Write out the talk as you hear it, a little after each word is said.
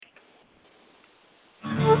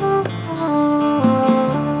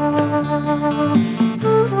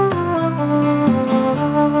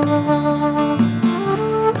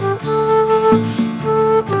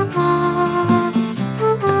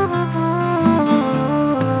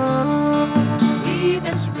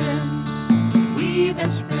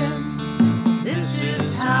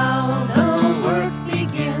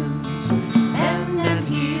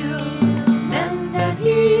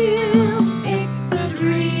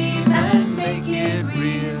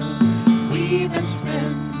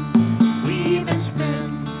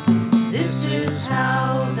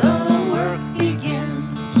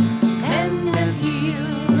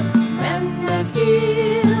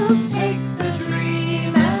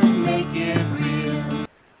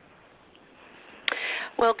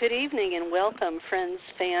good evening and welcome, friends,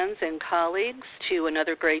 fans, and colleagues, to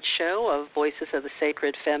another great show of Voices of the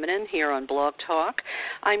Sacred Feminine here on Blog Talk.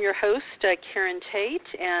 I'm your host, Karen Tate,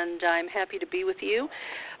 and I'm happy to be with you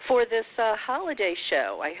for this holiday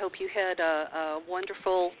show. I hope you had a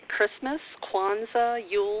wonderful Christmas, Kwanzaa,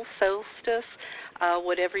 Yule, solstice,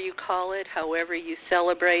 whatever you call it, however you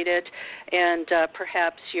celebrate it, and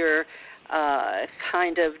perhaps you're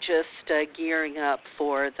kind of just gearing up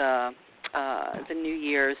for the New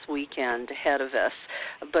Year's weekend ahead of us.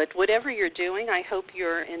 But whatever you're doing, I hope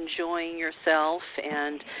you're enjoying yourself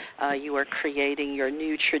and you are creating your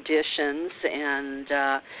new traditions and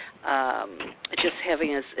just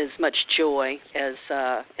having as much joy as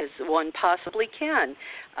one possibly can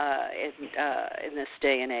in this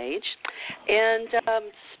day and age. And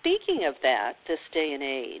speaking of that, this day and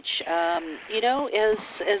age, as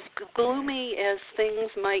gloomy as things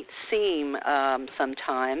might seem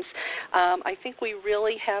sometimes, I think we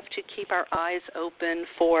really have to keep our eyes open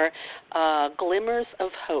for glimmers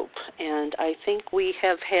of hope. And I think we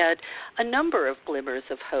have had a number of glimmers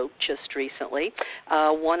of hope just recently.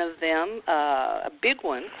 One of them, a big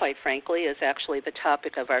one, quite frankly, is actually the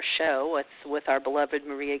topic of our show, with our beloved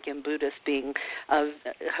Marija Gimbutas being,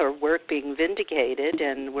 her work being vindicated,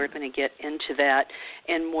 and we're going to get into that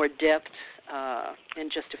in more depth in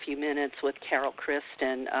just a few minutes with Carol Christ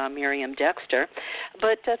and Miriam Dexter.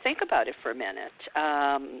 But think about it for a minute.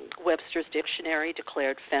 Webster's Dictionary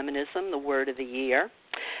declared feminism the word of the year.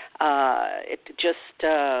 It just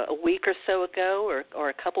a week or so ago, or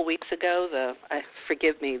a couple weeks ago,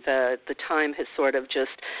 forgive me, the time has sort of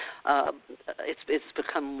just it's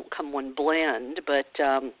become one blend, but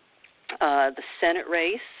the Senate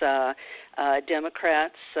race,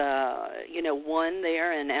 Democrats, won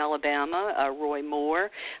there in Alabama. Roy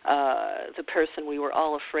Moore, the person we were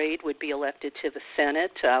all afraid would be elected to the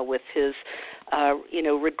Senate with his,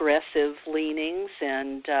 regressive leanings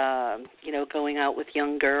and, going out with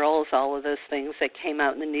young girls, all of those things that came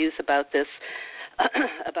out in the news about this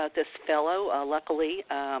fellow. Luckily,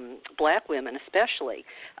 black women especially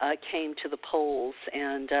came to the polls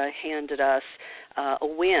and handed us a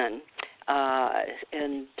win.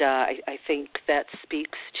 And I think that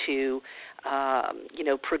speaks to,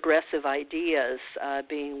 progressive ideas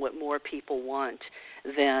being what more people want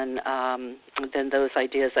than those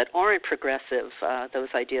ideas that aren't progressive, those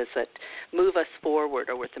ideas that move us forward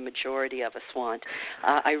or what the majority of us want.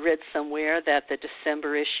 I read somewhere that the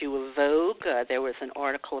December issue of Vogue, there was an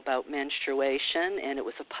article about menstruation, and it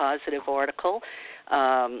was a positive article,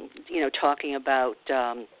 talking about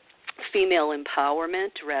female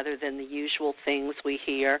empowerment rather than the usual things we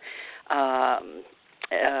hear,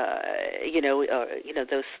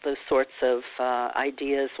 those sorts of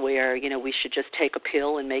ideas where, we should just take a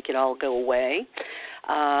pill and make it all go away.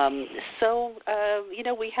 We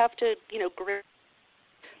have to, grab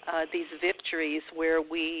these victories where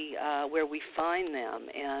we find them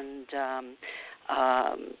and,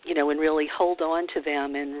 and really hold on to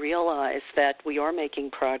them and realize that we are making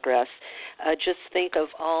progress. Just think of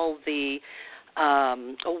all the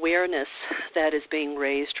awareness that is being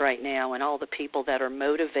raised right now and all the people that are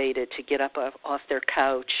motivated to get up off their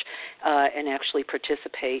couch and actually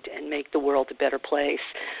participate and make the world a better place.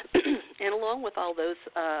 And along with all those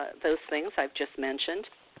things I've just mentioned,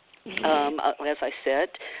 as I said,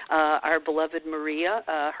 our beloved Marija,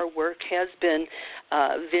 her work has been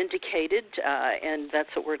vindicated, and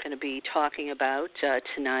that's what we're going to be talking about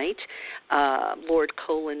tonight. Lord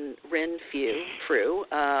Colin Renfrew,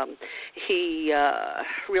 he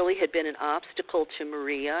really had been an obstacle to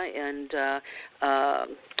Marija, and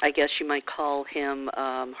I guess you might call him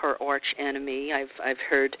her arch enemy. I've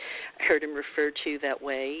heard him referred to that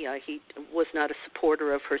way. He was not a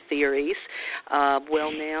supporter of her theories.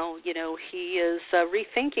 Well, now, he is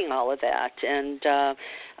rethinking all of that and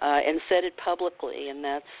said it publicly, and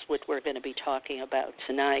that's what we're going to be talking about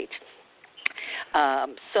tonight.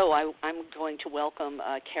 So I'm going to welcome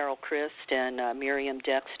Carol Christ and Miriam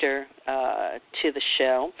Dexter to the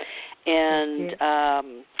show. And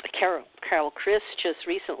Carol Christ just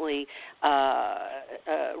recently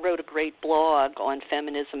wrote a great blog on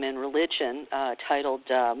feminism and religion titled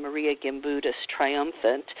Marija Gimbutas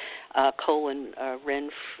Triumphant, Colin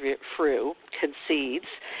Renfrew Concedes.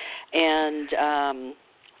 And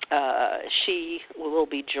she will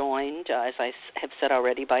be joined, as I have said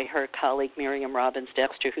already, by her colleague Miriam Robbins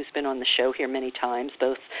Dexter, who's been on the show here many times,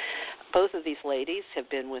 both both of these ladies have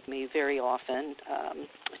been with me very often,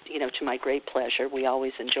 to my great pleasure. We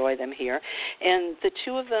always enjoy them here. And the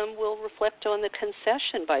two of them will reflect on the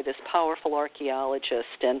concession by this powerful archaeologist.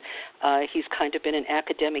 And he's kind of been an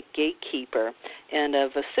academic gatekeeper and a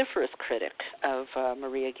vociferous critic of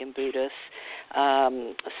Marija Gimbutas.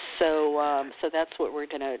 So that's what we're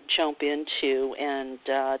going to jump into and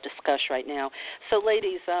discuss right now. So,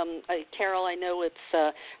 ladies, Carol, I know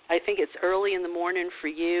I think it's early in the morning for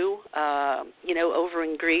you, over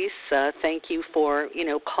in Greece. Thank you for,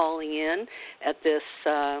 calling in at this,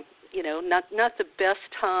 not the best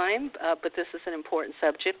time, but this is an important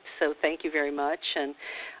subject, so thank you very much. And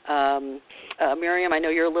Miriam, I know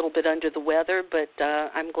you're a little bit under the weather, but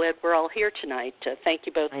I'm glad we're all here tonight. Thank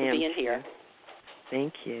you both for being here.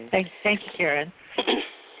 Thank you. Thank you, Karen.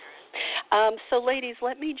 So, ladies,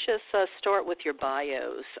 let me just start with your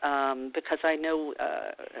bios because I know,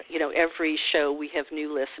 every show we have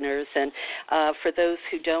new listeners. And for those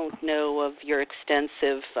who don't know of your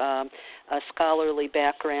extensive scholarly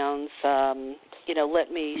backgrounds,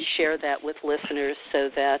 let me share that with listeners so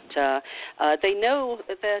that they know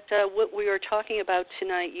that what we are talking about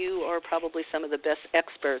tonight, you are probably some of the best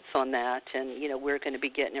experts on that, and, we're going to be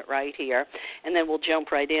getting it right here, and then we'll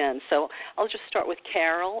jump right in. So I'll just start with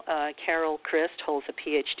Carol. Carol Christ holds a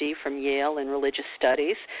Ph.D. from Yale in religious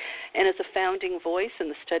studies and is a founding voice in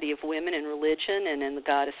the study of women in religion and in the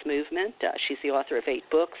goddess movement. She's the author of 8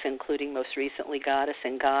 books, including most recently Goddess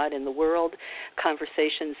and God in the World,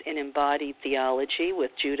 Conversations in Embodied Theology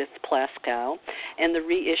with Judith Plaskow, and the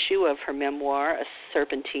reissue of her memoir, A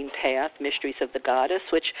Serpentine Path, Mysteries of the Goddess,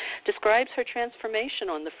 which describes her transformation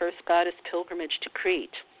on the first goddess pilgrimage to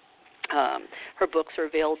Crete. Her books are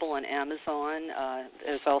available on Amazon.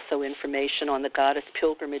 There's also information on the goddess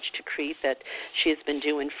pilgrimage to Crete that she has been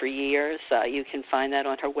doing for years. You can find that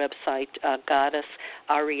on her website,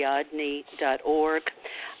 goddessariadne.org.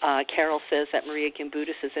 Carol says that Marija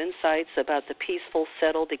Gimbutas' insights about the peaceful,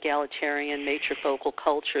 settled, egalitarian, matrifocal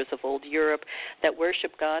cultures of old Europe that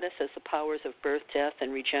worship goddess as the powers of birth, death,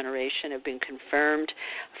 and regeneration have been confirmed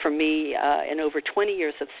for me in over 20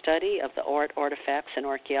 years of study of the art, artifacts, and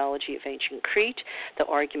archaeology of ancient Crete. The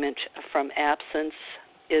argument from absence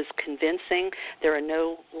is convincing. There are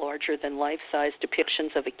no larger-than-life-size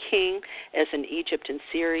depictions of a king, as in Egypt and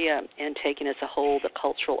Syria, and taken as a whole, the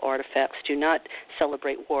cultural artifacts do not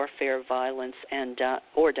celebrate warfare, violence, and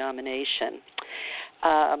or domination.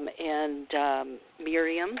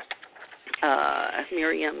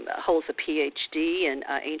 Miriam holds a Ph.D. in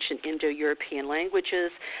ancient Indo-European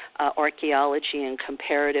languages, archaeology and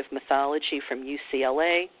comparative mythology from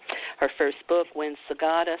UCLA. Her first book, Whence the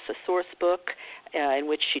Goddess, a source book in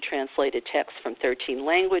which she translated texts from 13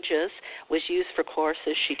 languages, was used for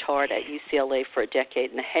courses she taught at UCLA for a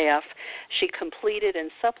decade and a half. She completed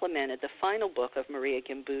and supplemented the final book of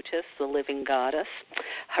Marija Gimbutas, The Living Goddess.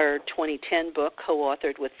 Her 2010 book,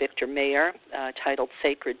 co-authored with Victor Mayer, titled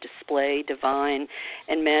Sacred Display, Divine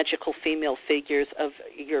and Magical Female Figures of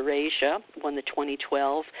Eurasia, won the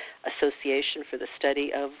 2012 Association for the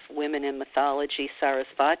Study of Women in Mythology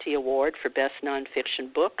Sarasvati Award for Best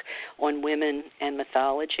Nonfiction Book on Women and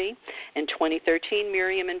Mythology. In 2013,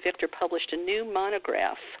 Miriam and Victor published a new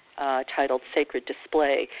monograph titled Sacred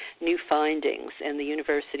Display, New Findings in the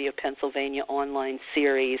University of Pennsylvania online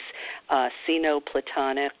series,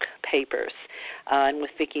 Sino-Platonic Papers. And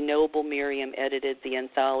with Vicki Noble, Miriam edited the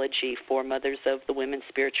anthology for Mothers of the Women's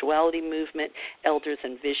Spirituality Movement, Elders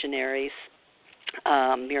and Visionaries.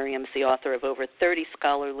 Miriam's the author of over 30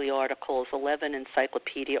 scholarly articles, 11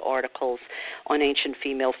 encyclopedia articles on ancient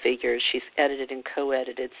female figures. She's edited and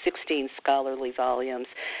co-edited 16 scholarly volumes.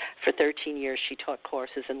 For 13 years, she taught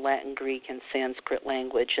courses in Latin, Greek, and Sanskrit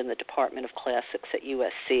language in the Department of Classics at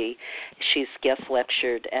USC. She's guest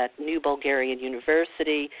lectured at New Bulgarian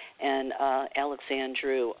University and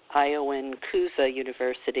Alexandru Ioan Cuza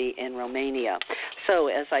University in Romania. So,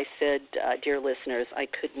 as I said, dear listeners, I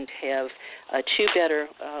couldn't have two better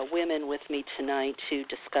women with me tonight to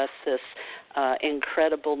discuss this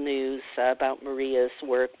incredible news about Marija's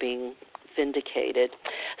work being vindicated.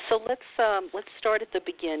 So let's start at the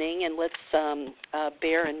beginning, and let's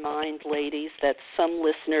bear in mind, ladies, that some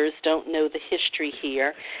listeners don't know the history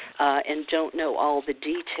here and don't know all the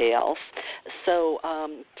details. So,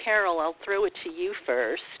 Carol, I'll throw it to you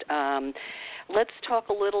first. Let's talk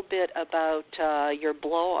a little bit about your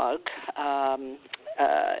blog,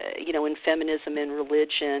 in Feminism and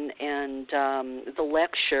Religion, and the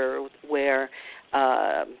lecture where,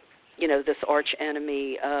 this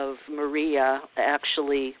archenemy of Marija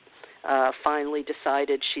actually finally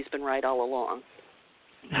decided she's been right all along.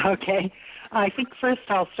 Okay. I think first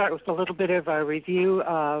I'll start with a little bit of a review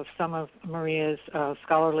of some of Marija's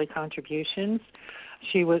scholarly contributions.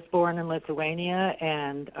 She was born in Lithuania,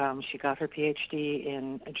 and she got her PhD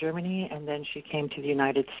in Germany, and then she came to the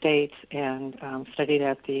United States and studied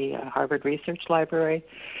at the Harvard Research Library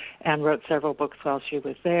and wrote several books while she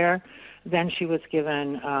was there. Then she was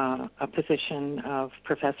given a position of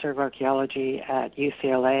professor of archaeology at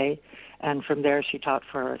UCLA, and from there she taught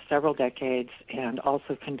for several decades and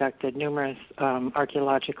also conducted numerous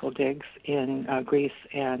archaeological digs in Greece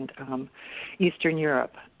and Eastern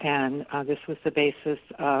Europe. And this was the basis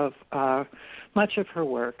of much of her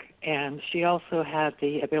work. And she also had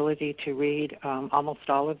the ability to read almost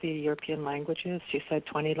all of the European languages. She said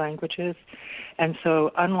 20 languages. And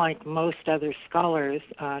so unlike most other scholars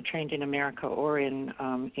trained in America or in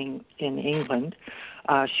England,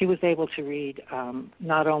 she was able to read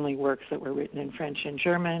not only works that were written in French and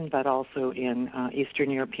German, but also in Eastern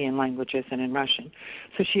European languages and in Russian.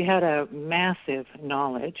 So she had a massive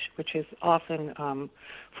knowledge, which is often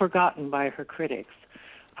forgotten by her critics.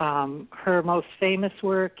 Her most famous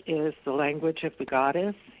work is The Language of the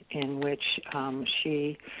Goddess, in which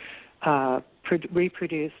she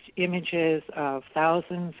reproduced images of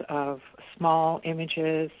thousands of small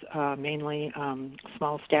images, mainly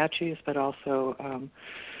small statues, but also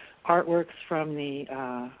artworks from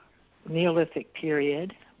the Neolithic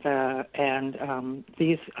period.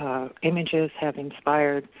 These images have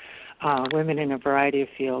inspired women in a variety of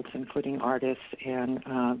fields, including artists and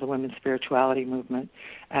the women's spirituality movement,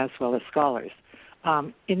 as well as scholars.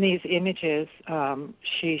 In these images,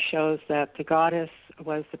 she shows that the goddess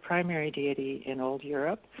was the primary deity in Old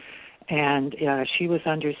Europe, and she was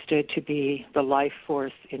understood to be the life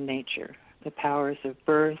force in nature, the powers of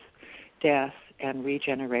birth, death, and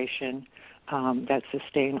regeneration that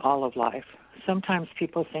sustain all of life. Sometimes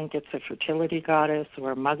people think it's a fertility goddess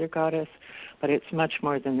or a mother goddess, but it's much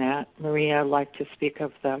more than that. Marija liked to speak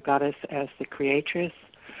of the goddess as the creatress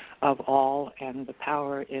of all and the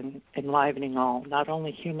power in enlivening all, not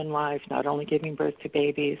only human life, not only giving birth to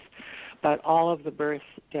babies, but all of the birth,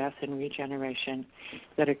 death, and regeneration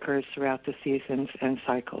that occurs throughout the seasons and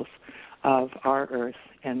cycles of our Earth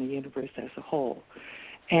and the universe as a whole.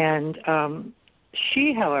 And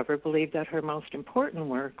she, however, believed that her most important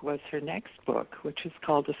work was her next book, which is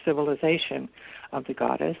called The Civilization of the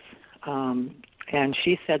Goddess. And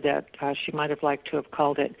she said that she might have liked to have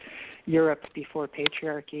called it Europe Before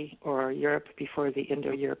Patriarchy or Europe Before the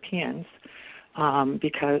Indo-Europeans,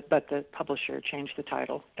 but the publisher changed the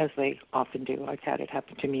title, as they often do. I've had it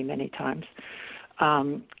happen to me many times.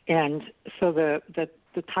 And so the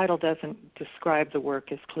title doesn't describe the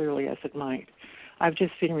work as clearly as it might. I've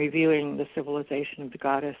just been reviewing The Civilization of the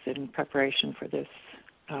Goddess in preparation for this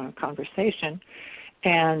conversation.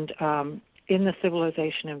 And in The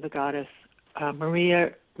Civilization of the Goddess,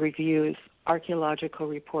 Marija reviews archaeological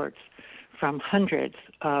reports from hundreds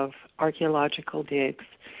of archaeological digs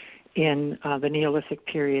in the Neolithic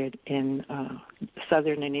period in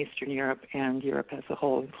southern and eastern Europe and Europe as a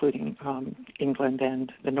whole, including England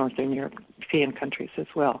and the northern European countries as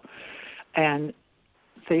well. And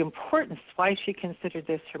the importance, why she considered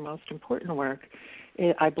this her most important work,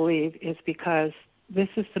 I believe, is because this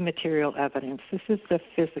is the material evidence. This is the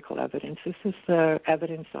physical evidence. This is the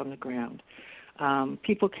evidence on the ground.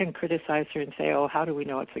 People can criticize her and say, oh, how do we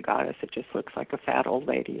know it's a goddess? It just looks like a fat old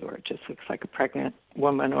lady, or it just looks like a pregnant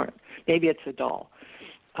woman, or maybe it's a doll.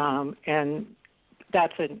 And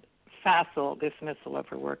that's a facile dismissal of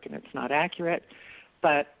her work, and it's not accurate.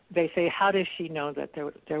 But they say, how does she know that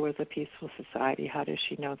there was a peaceful society? How does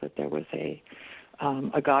she know that there was a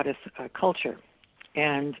goddess culture?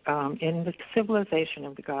 And in The Civilization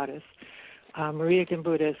of the Goddess, Marija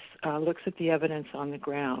Gimbutas looks at the evidence on the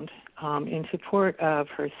ground in support of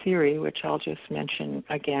her theory, which I'll just mention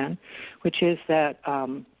again, which is that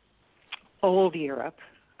Old Europe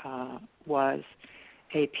was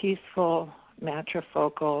a peaceful,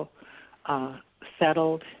 matrifocal,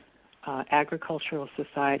 settled agricultural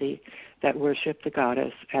society that worshipped the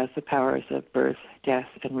goddess as the powers of birth, death,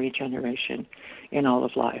 and regeneration in all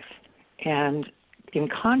of life. And in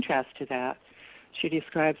contrast to that, she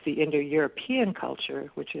describes the Indo-European culture,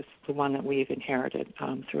 which is the one that we've inherited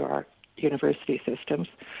through our university systems,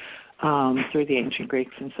 through the ancient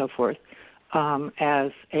Greeks and so forth,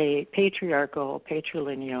 as a patriarchal,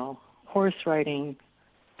 patrilineal, horse-riding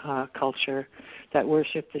culture that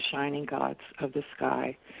worshiped the shining gods of the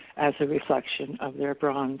sky as a reflection of their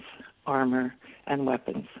bronze armor and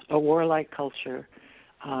weapons, a warlike culture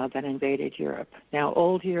that invaded Europe. Now,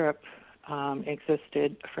 Old Europe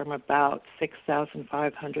existed from about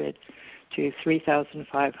 6,500 to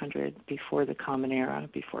 3,500 before the Common Era,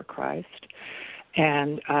 before Christ.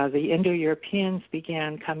 And the Indo-Europeans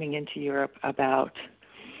began coming into Europe about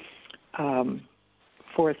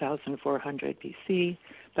 4,400 BC,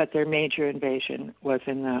 but their major invasion was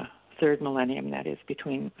in the third millennium, that is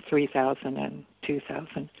between 3,000 and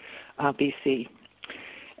 2,000 BC.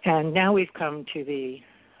 And now we've come to the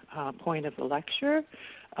point of the lecture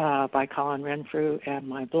by Colin Renfrew and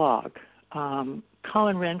my blog.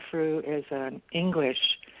 Colin Renfrew is an English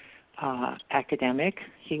academic.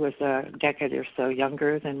 He was a decade or so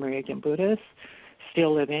younger than Marija Gimbutas,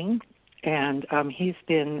 still living, and he's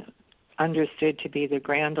been understood to be the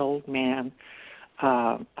grand old man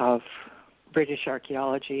of British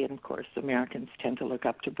archaeology, and of course Americans tend to look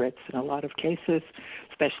up to Brits in a lot of cases,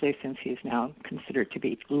 especially since he's now considered to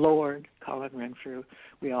be Lord Colin Renfrew.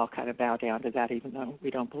 We all kind of bow down to that even though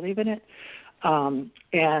we don't believe in it.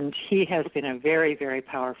 And he has been a very, very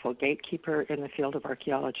powerful gatekeeper in the field of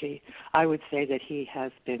archaeology. I would say that he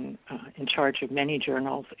has been in charge of many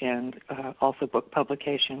journals and also book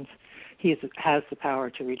publications. He has the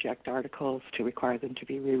power to reject articles, to require them to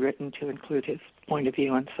be rewritten, to include his point of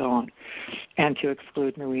view and so on, and to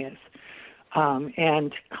exclude Marija's.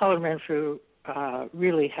 And Colin Renfrew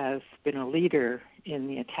really has been a leader in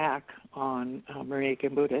the attack on Marija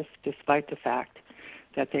Gimbutas, despite the fact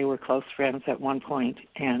that they were close friends at one point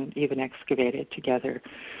and even excavated together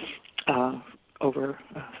over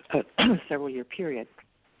a several-year period.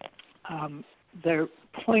 The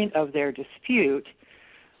point of their dispute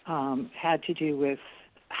had to do with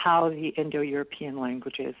how the Indo-European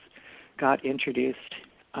languages got introduced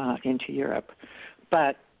into Europe.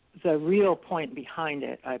 But the real point behind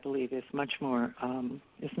it, I believe, is much more,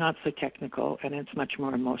 is not so technical, and it's much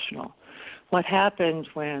more emotional. What happened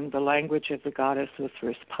when the language of the goddess was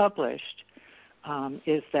first published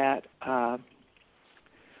is that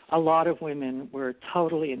a lot of women were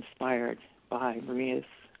totally inspired by Marija's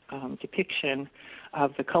depiction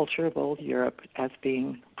of the culture of old Europe as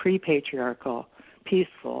being pre-patriarchal,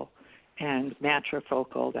 peaceful, and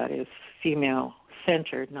matrifocal, that is,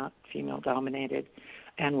 female-centered, not female-dominated,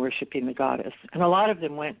 and worshiping the goddess. And a lot of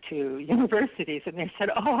them went to universities and they said,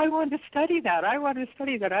 oh, I want to study that. I want to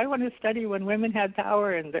study that. I want to study when women had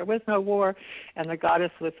power and there was no war and the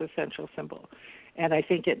goddess was the central symbol. And I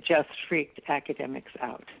think it just freaked academics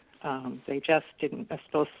out. They just didn't, I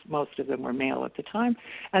suppose most of them were male at the time,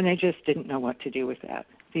 and they just didn't know what to do with that.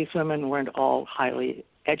 These women weren't all highly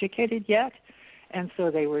educated yet, and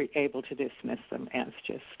so they were able to dismiss them as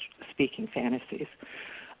just speaking fantasies.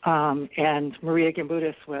 And Marija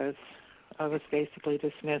Gimbutas was basically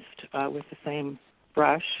dismissed with the same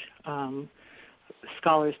brush.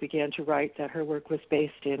 Scholars began to write that her work was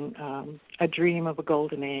based in a dream of a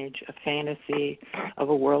golden age, a fantasy of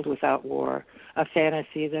a world without war, a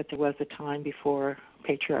fantasy that there was a time before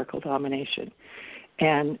patriarchal domination.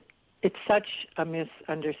 And it's such a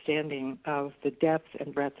misunderstanding of the depth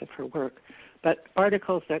and breadth of her work. But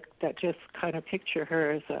articles that just kind of picture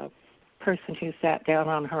her as a person who sat down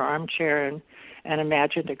on her armchair and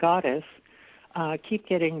imagined a goddess keep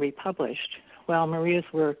getting republished. Well, Marija's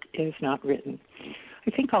work is not written.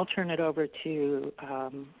 I think I'll turn it over to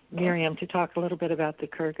Miriam to talk a little bit about the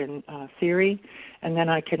Kurgan theory, and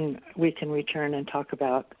then we can return and talk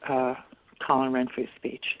about Colin Renfrew's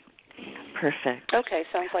speech. Perfect. Okay,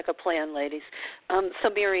 sounds like a plan, ladies. So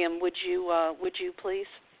Miriam, would you please?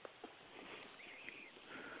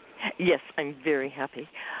 Yes, I'm very happy.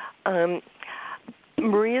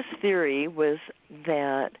 Marija's theory was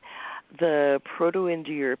that the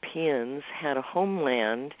Proto-Indo-Europeans had a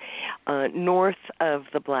homeland north of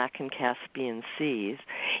the Black and Caspian Seas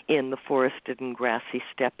in the forested and grassy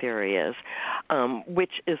steppe areas,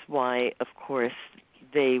 which is why, of course,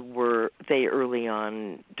 they early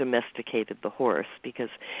on domesticated the horse, because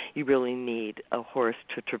you really need a horse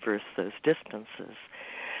to traverse those distances.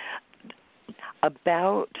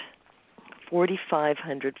 About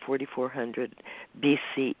 4,500, 4,400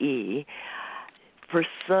 BCE, for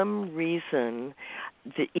some reason,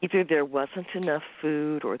 either there wasn't enough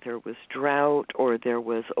food, or there was drought, or there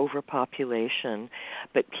was overpopulation,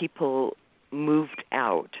 but people moved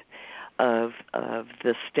out of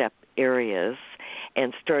the steppe areas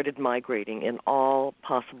and started migrating in all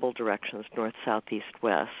possible directions, north, south, east,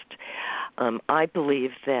 west. I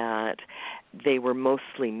believe that they were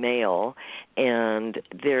mostly male, and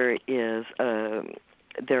there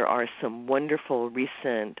are some wonderful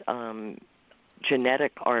recent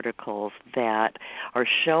genetic articles that are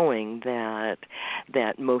showing that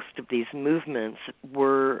most of these movements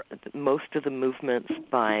were the movements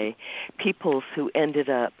by peoples who ended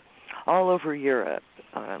up all over Europe,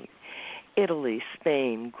 Italy,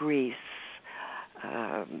 Spain, Greece,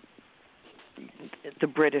 the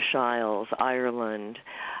British Isles, Ireland,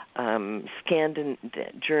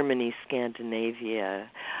 Germany, Scandinavia,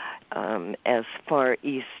 as far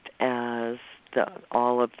east as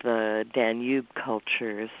all of the Danube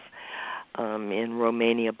cultures in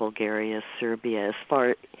Romania, Bulgaria, Serbia,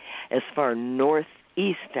 as far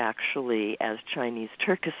northeast actually as Chinese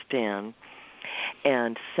Turkestan,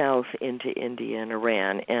 and south into India and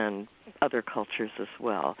Iran and other cultures as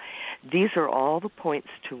well. These are all the points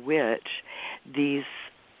to which these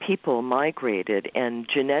people migrated, and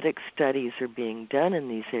genetic studies are being done in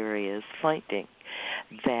these areas, finding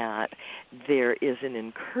that there is an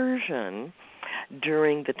incursion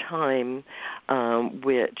during the time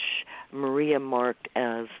which Marija marked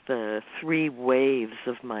as the 3 waves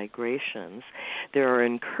of migrations. There are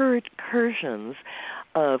incursions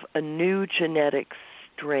of a new genetic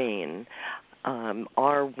strain,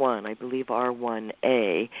 R1, I believe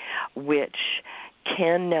R1A, which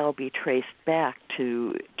can now be traced back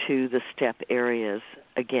to the steppe areas,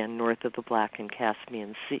 again, north of the Black and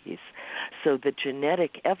Caspian Seas. So the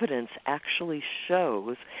genetic evidence actually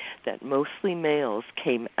shows that mostly males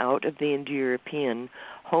came out of the Indo-European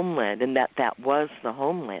homeland, and that was the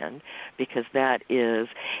homeland, because that is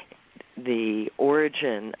the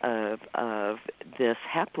origin of this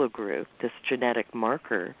haplogroup, this genetic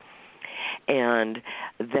marker, and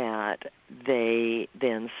that they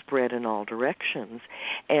then spread in all directions.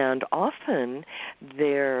 And often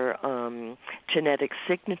their genetic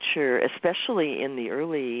signature, especially in the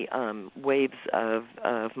early waves of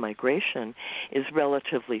migration, is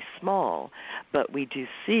relatively small, but we do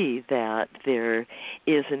see that there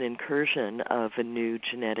is an incursion of a new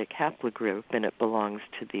genetic haplogroup, and it belongs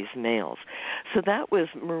to these males. So that was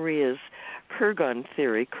Marija's Kurgan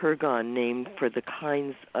theory, Kurgan named for the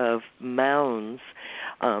kinds of mounds,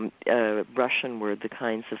 Russian word, the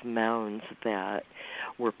kinds of mounds that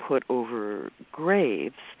were put over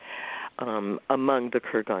graves among the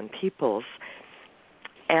Kurgan peoples.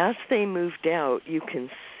 As they moved out, you can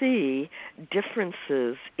see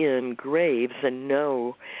differences in graves and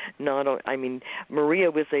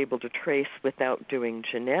Marija was able to trace without doing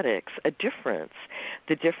genetics a difference.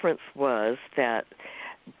 The difference was that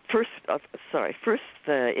First,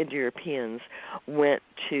 the Indo-Europeans went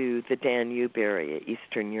to the Danube area,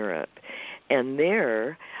 Eastern Europe, and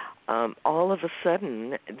there, all of a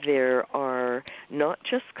sudden, there are not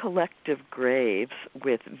just collective graves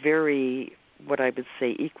with what I would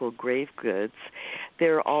say, equal grave goods.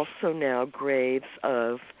 There are also now graves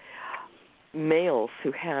of males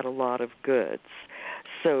who had a lot of goods.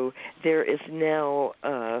 So there is now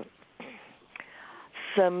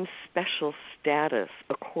some special status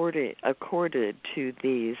accorded to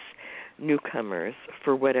these newcomers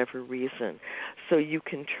for whatever reason. So you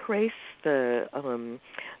can trace the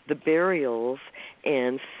burials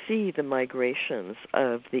and see the migrations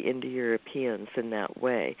of the Indo-Europeans in that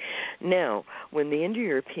way. Now, when the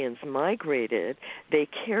Indo-Europeans migrated, they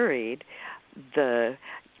carried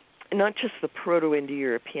not just the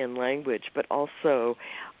Proto-Indo-European language, but also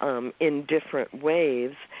in different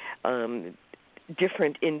waves,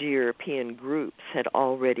 different Indo-European groups had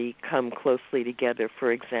already come closely together,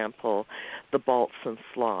 for example, the Balts and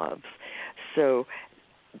Slavs. So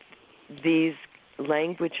these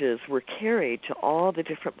languages were carried to all the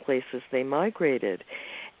different places they migrated.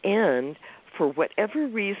 And for whatever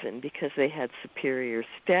reason, because they had superior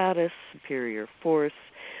status, superior force,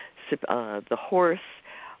 the horse,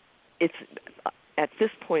 it's at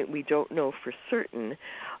this point we don't know for certain,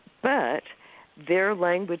 but their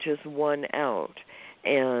languages won out,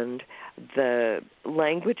 and the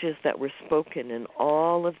languages that were spoken in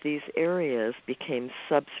all of these areas became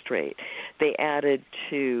substrate. They added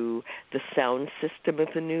to the sound system of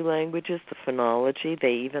the new languages, the phonology.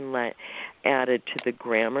 They even added to the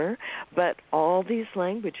grammar, but all these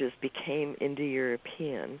languages became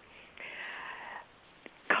Indo-European.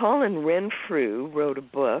 Colin Renfrew wrote a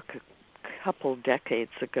book a couple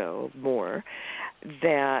decades ago, more,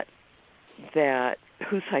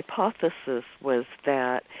 whose hypothesis was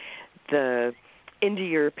that the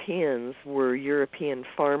Indo-Europeans were European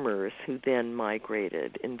farmers who then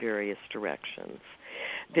migrated in various directions.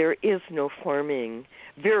 There is no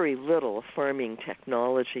very little farming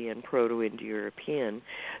technology in Proto-Indo-European,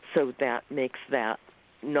 so that makes that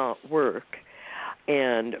not work.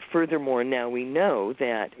 And furthermore, now we know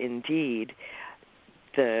that indeed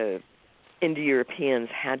the Indo-Europeans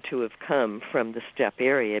had to have come from the steppe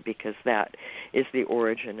area because that is the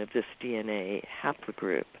origin of this DNA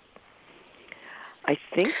haplogroup. I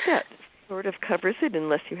think that sort of covers it,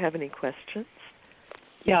 unless you have any questions.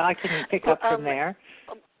 Yeah, I can pick up from there.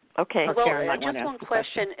 Okay. Well,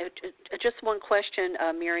 just one question,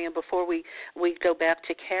 Miriam, before we go back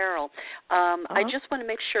to Carol. I just want to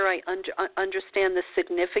make sure I understand the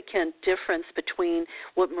significant difference between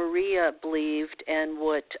what Marija believed and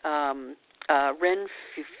what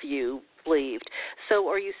Renfrew believed. So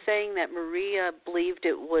are you saying that Marija believed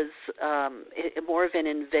it was more of an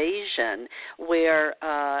invasion, where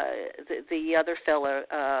the other fellow,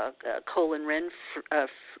 Colin Renfrew,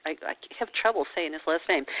 I have trouble saying his last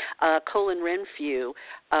name, Colin Renfrew,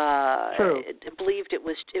 believed it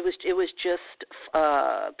was just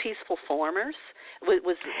peaceful farmers?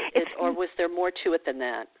 Or was there more to it than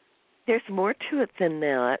that? There's more to it than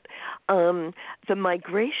that. The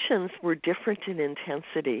migrations were different in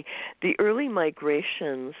intensity. The early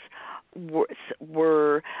migrations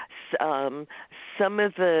were some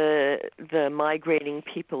of the migrating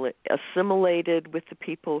people assimilated with the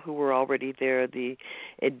people who were already there, the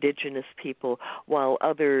indigenous people, while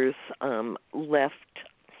others left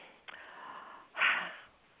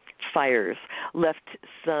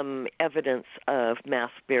some evidence of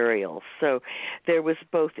mass burial. So there was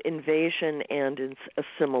both invasion and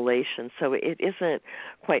assimilation. So it isn't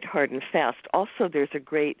quite hard and fast. Also, there's a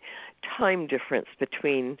great time difference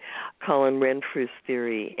between Colin Renfrew's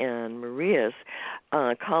theory and Marija's.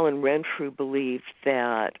 Colin Renfrew believed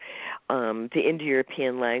that the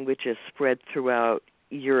Indo-European languages spread throughout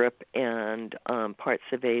Europe and parts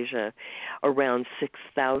of Asia around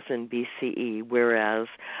 6000 BCE, whereas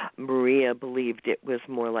Marija believed it was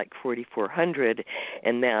more like 4400,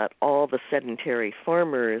 and that all the sedentary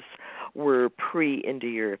farmers were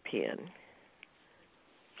pre-Indo-European.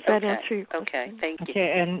 Does that answer your question? Okay, thank you.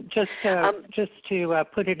 Okay, and just to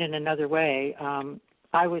put it in another way,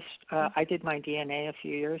 I did my DNA a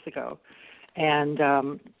few years ago,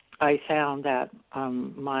 and I found that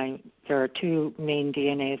there are two main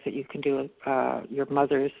DNAs that you can do, your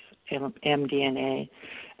mother's mDNA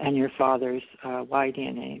and your father's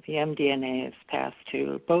Y-DNA. The mDNA is passed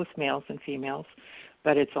to both males and females,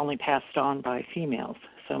 but it's only passed on by females.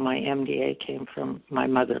 So my mDNA came from my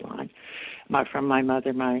mother line, from my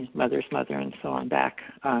mother, my mother's mother, and so on, back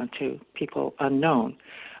to people unknown.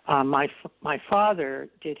 My father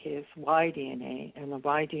did his Y-DNA, and the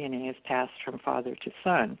Y-DNA is passed from father to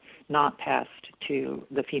son, not passed to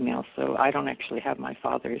the female. So I don't actually have my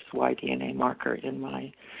father's Y-DNA marker in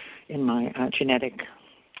my genetic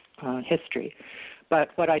history. But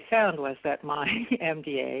what I found was that my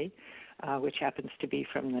MDA, which happens to be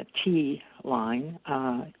from the T line,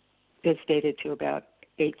 is dated to about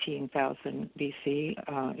 18,000 BC,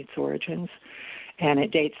 its origins. And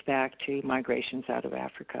it dates back to migrations out of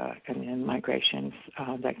Africa and then migrations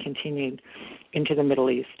that continued into the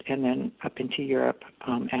Middle East and then up into Europe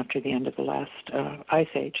after the end of the last ice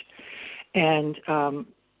age. And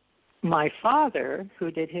my father, who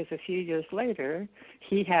did his a few years later,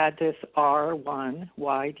 he had this R1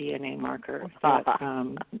 Y-DNA marker that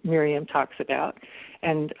Miriam talks about.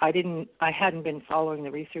 And I hadn't been following the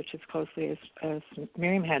research as closely as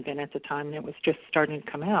Miriam had been at the time, and it was just starting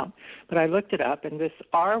to come out. But I looked it up, and this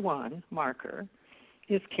R1 marker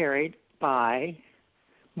is carried by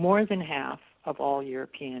more than half of all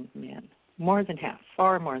European men. More than half,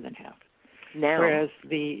 far more than half. Now. Whereas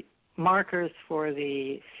the markers for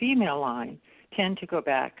the female line tend to go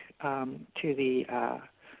back to the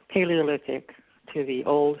Paleolithic, to the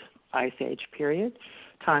old Ice Age period,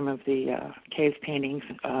 time of the cave paintings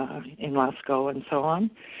in Lascaux and so on.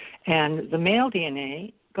 And the male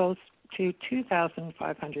DNA goes to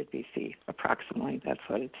 2,500 BC, approximately. That's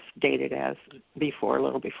what it's dated as, before, a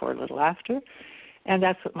little after. And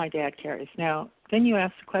that's what my dad carries. Now, then you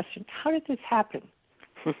ask the question, how did this happen?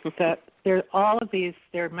 That there are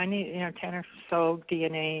many, 10 or so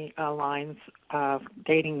DNA lines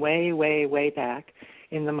dating way, way, way back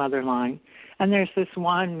in the mother line, and there's this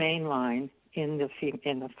one main line in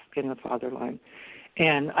the father line.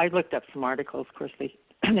 And I looked up some articles. Of course, they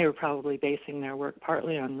were probably basing their work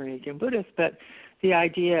partly on Marija Gimbutas, but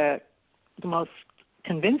the most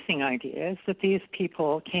convincing idea is that these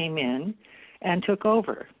people came in and took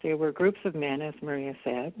over. They were groups of men, as Marija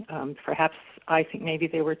said. Perhaps I think maybe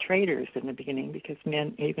they were traders in the beginning, because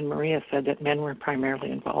men, even Marija said that men were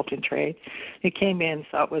primarily involved in trade. They came in,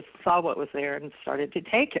 saw what was there, and started to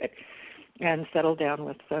take it and settle down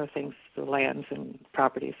with the lands and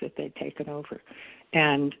properties that they'd taken over.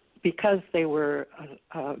 And because they were,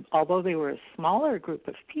 although they were a smaller group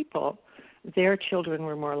of people, their children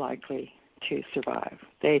were more likely to survive.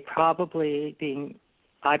 They probably,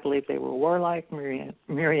 I believe they were warlike.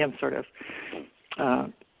 Miriam sort of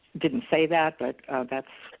didn't say that, but that's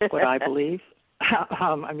what I believe.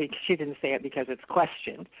 I mean, she didn't say it because it's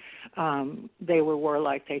questioned. They were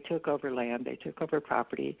warlike. They took over land. They took over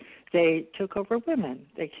property. They took over women.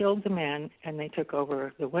 They killed the men, and they took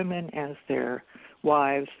over the women as their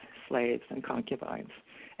wives, slaves, and concubines.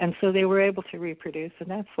 And so they were able to reproduce, and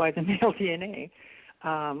that's why the male DNA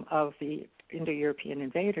of the Indo-European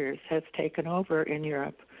invaders has taken over in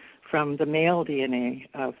Europe from the male DNA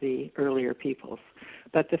of the earlier peoples.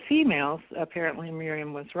 But the females, apparently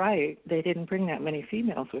Miriam was right, they didn't bring that many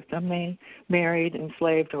females with them. They married,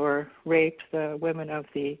 enslaved, or raped the women of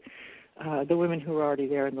the women who were already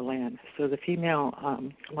there in the land. So the female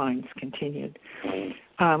lines continued.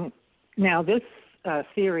 Now this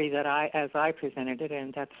theory that as I presented it,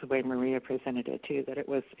 and that's the way Marija presented it too, that it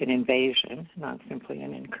was an invasion, not simply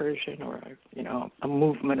an incursion or a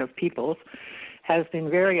movement of peoples, has been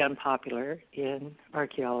very unpopular in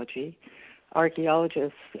archaeology.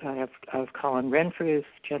 Archaeologists of Colin Renfrew's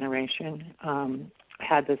generation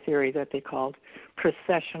had the theory that they called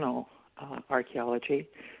processional archaeology.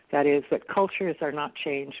 That is, that cultures are not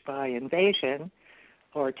changed by invasion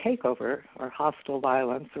or takeover or hostile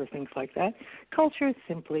violence or things like that. Cultures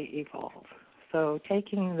simply evolve. So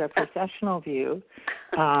taking the processional view,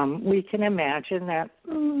 we can imagine that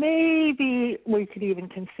maybe we could even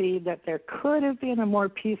concede that there could have been a more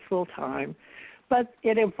peaceful time, but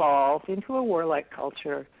it evolved into a warlike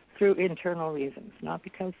culture through internal reasons, not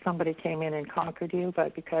because somebody came in and conquered you,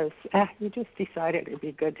 but because you just decided it would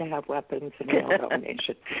be good to have weapons and male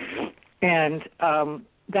domination. And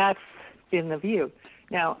that's been the view.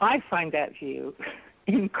 Now, I find that view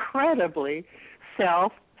incredibly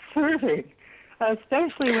self-serving,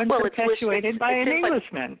 especially when perpetuated by an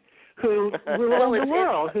Englishman who ruled the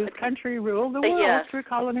world, whose country ruled the world through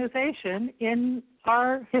colonization in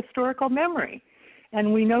our historical memory.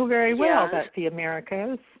 And we know very well that the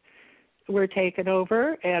Americas were taken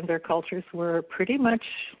over and their cultures were pretty much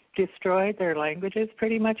destroyed, their languages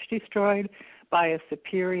pretty much destroyed by a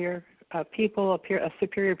superior people, a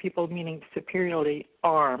superior people meaning superiorly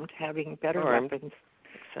armed, having better weapons,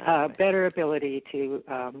 better ability to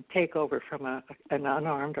take over from an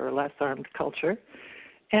unarmed or less armed culture.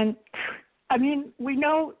 And, I mean, we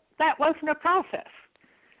know that wasn't a process,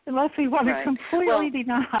 unless we want to completely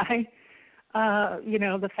deny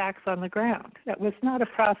the facts on the ground. That was not a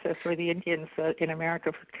process where the Indians in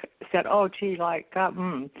America said, "Oh, gee, I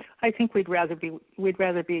think we'd rather be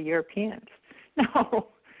Europeans." No.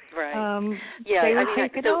 Right. They were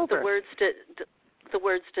taken over. The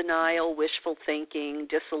words denial, wishful thinking,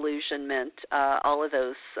 disillusionment, all of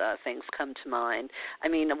those things come to mind. I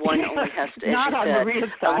mean, one only has to. Not on the real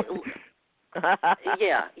side.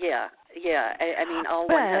 Yeah. I mean, all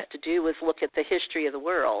one has to do is look at the history of the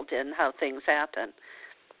world and how things happen.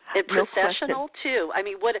 And processional too. I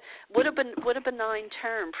mean, what a benign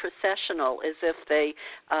term, processional, as if they,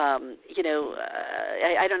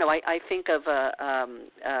 I don't know. I think of a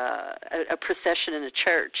procession in a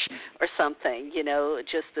church or something.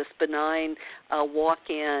 Just this benign walk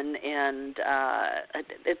in, and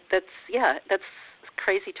that's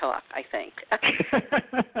crazy talk, I think.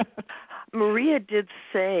 Marija did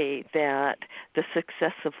say that the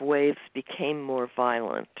successive waves became more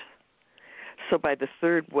violent. So by the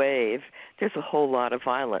third wave, there's a whole lot of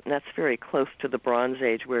violence, and that's very close to the Bronze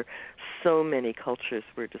Age where so many cultures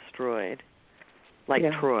were destroyed, like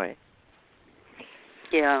Troy.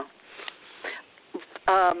 Yeah.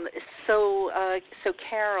 So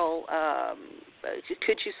Carol,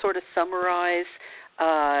 could you sort of summarize,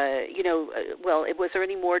 was there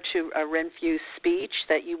any more to Renfrew's speech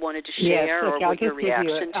that you wanted to share, or what your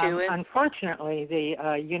reaction to it? Unfortunately,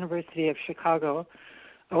 the University of Chicago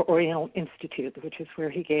Oriental Institute, which is where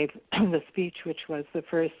he gave the speech, which was the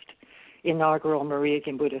first inaugural Marija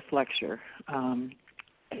Gimbutas lecture.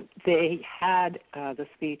 They had the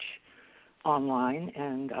speech online,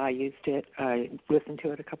 and I used it. I listened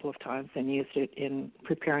to it a couple of times and used it in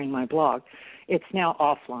preparing my blog. It's now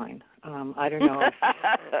offline. I don't know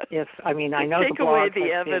if I know the blog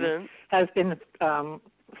has been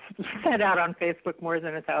sent out on Facebook more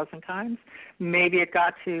than 1,000 times. Maybe it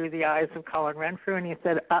got to the eyes of Colin Renfrew, and he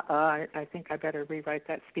said, I think I better rewrite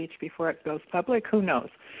that speech before it goes public. Who knows?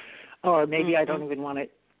 Or maybe I don't even want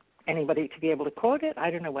anybody to be able to quote it. I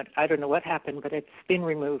don't know what happened, but it's been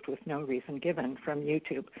removed with no reason given from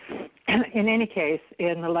YouTube. In any case,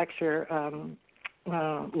 in the lecture,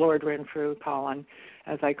 Lord Renfrew, Colin,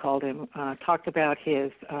 as I called him, talked about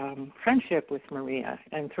his friendship with Marija.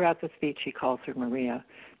 And throughout the speech, he calls her Marija,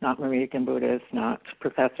 not Marija Gimbutas, not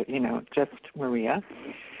Professor, just Marija.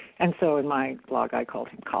 And so in my blog, I called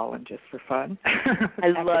him Colin just for fun. I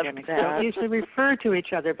love that. Don't usually refer to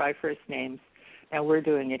each other by first names and we're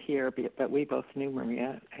doing it here, but we both knew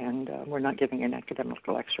Maria, and we're not giving an academic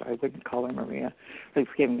lecture. I wouldn't call her Maria. I was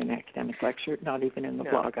giving an academic lecture, not even in the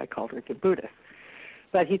blog. I called her Gimbutas.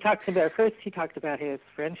 But he talked about his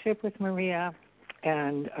friendship with Maria,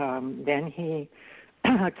 and then he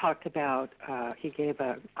talked about, he gave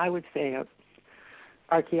a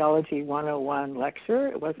archaeology 101 lecture.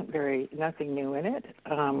 It wasn't nothing new in it,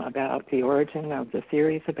 about the origin of the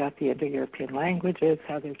theories about the Indo-European languages,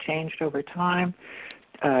 how they've changed over time.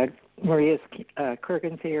 Maria's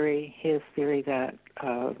Kurgan theory, his theory that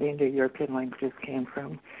the Indo-European languages came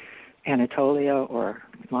from Anatolia or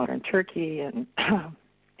modern Turkey, and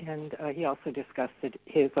he also discussed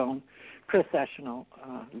his own processional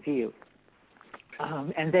view.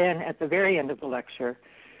 And then at the very end of the lecture,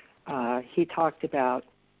 he talked about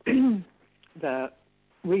the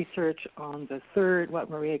research on the third, what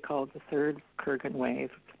Maria called the third Kurgan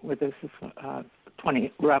wave, where this is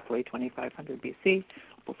roughly 2500 BC,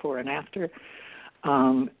 before and after.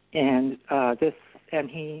 And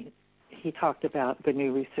he talked about the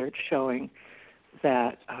new research showing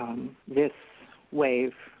that this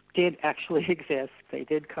wave did actually exist. They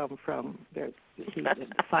did come from it's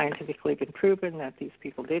scientifically been proven that these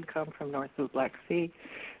people did come from north of the Black Sea.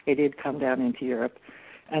 They did come down into Europe,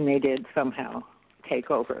 and they did somehow take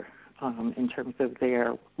over in terms of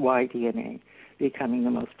their Y DNA becoming the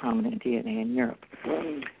most prominent DNA in Europe.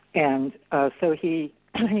 And so he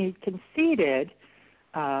conceded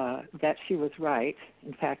that she was right.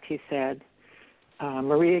 In fact, he said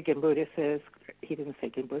Marija Gimbutas's, he didn't say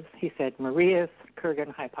Gimbutas, he said Maria's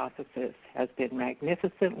Kurgan hypothesis has been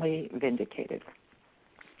magnificently vindicated.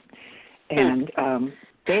 And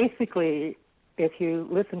basically, if you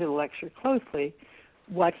listen to the lecture closely,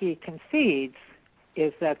 what he concedes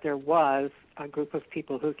is that there was a group of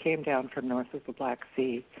people who came down from north of the Black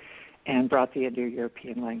Sea and brought the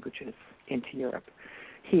Indo-European languages into Europe.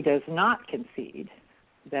 He does not concede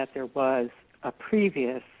that there was a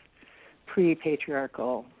previous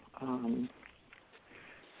pre-patriarchal,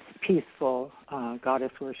 peaceful,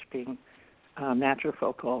 goddess-worshipping,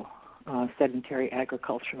 matrifocal, sedentary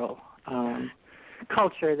agricultural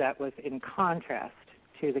culture that was in contrast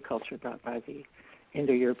to the culture brought by the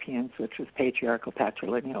Indo-Europeans, which was patriarchal,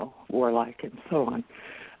 patrilineal, warlike, and so on.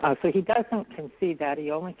 So he doesn't concede that.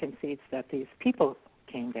 He only concedes that these people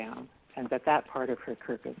came down and that part of her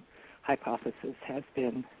Kurgan hypothesis has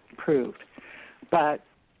been proved. But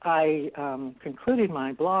I concluded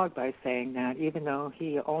my blog by saying that even though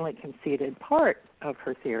he only conceded part of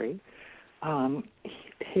her theory,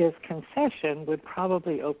 his concession would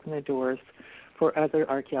probably open the doors for other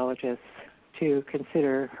archaeologists to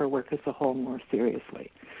consider her work as a whole more seriously.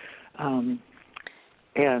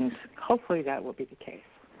 And hopefully that will be the case.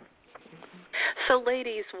 So,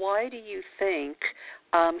 ladies, why do you think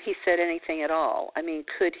he said anything at all? I mean,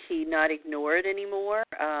 could he not ignore it anymore?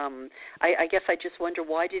 I guess I just wonder,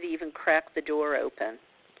 why did he even crack the door open?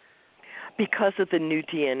 Because of the new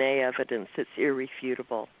DNA evidence. It's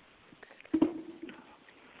irrefutable.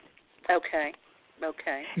 Okay.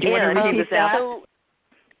 Do you want to repeat that?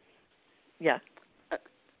 Yeah. Do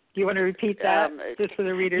you want to repeat that just so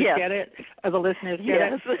the readers get it, or the listeners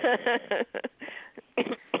get it?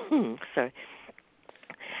 Sorry.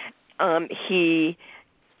 He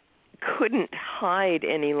couldn't hide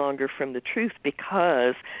any longer from the truth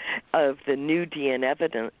because of the new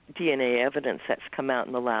DNA evidence that's come out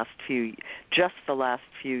in the last few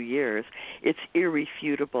years. It's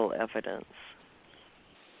irrefutable evidence.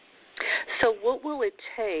 So what will it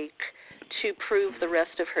take to prove the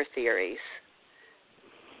rest of her theories?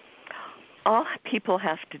 All people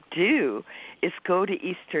have to do is go to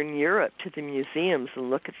Eastern Europe to the museums and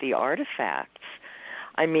look at the artifacts.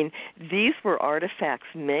 I mean, these were artifacts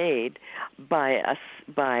made by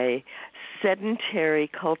sedentary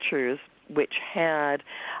cultures which had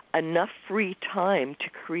enough free time to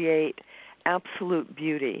create absolute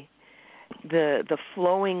beauty. The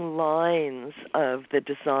flowing lines of the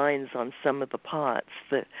designs on some of the pots.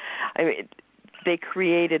 They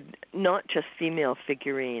created not just female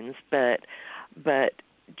figurines, but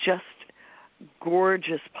just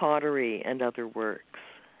gorgeous pottery and other works.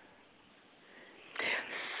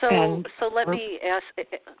 So let me ask.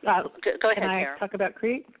 Go ahead, Can I Karen. talk about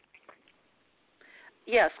Crete?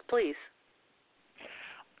 Yes, please.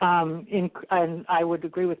 And I would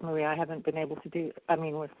agree with Maria. I haven't been able to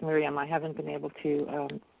with Miriam, I haven't been able to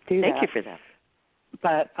do that. Thank you for that.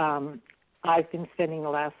 But I've been spending the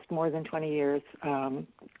last more than 20 years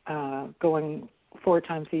going 4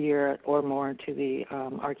 times a year or more to the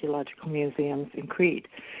archaeological museums in Crete.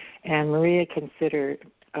 And Maria considered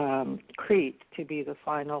Crete to be the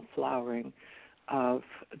final flowering of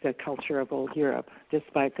the culture of old Europe,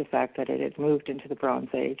 despite the fact that it had moved into the Bronze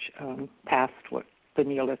Age, past what the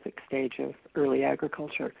Neolithic stage of early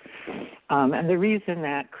agriculture. And the reason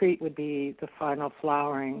that Crete would be the final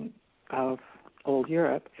flowering of old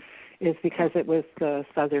Europe is because it was the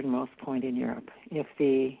southernmost point in Europe. If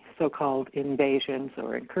the so-called invasions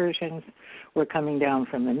or incursions were coming down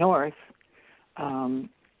from the north,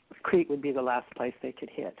 Crete would be the last place they could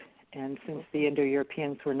hit. And since the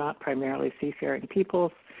Indo-Europeans were not primarily seafaring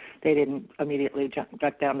peoples, they didn't immediately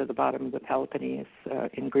duck down to the bottom of the Peloponnese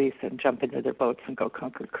in Greece and jump into their boats and go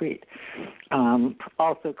conquer Crete.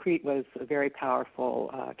 Also, Crete was a very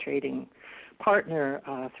powerful trading partner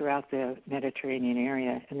throughout the Mediterranean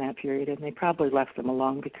area in that period, and they probably left them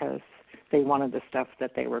alone because they wanted the stuff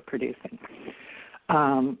that they were producing.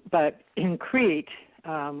 But in Crete,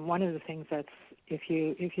 one of the things that's, if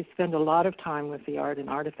you spend a lot of time with the art and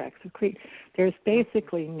artifacts of Crete, there's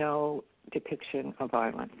basically no depiction of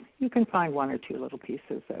violence. You can find one or two little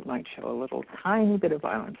pieces that might show a little tiny bit of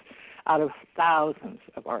violence out of thousands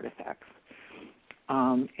of artifacts.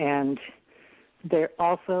 And there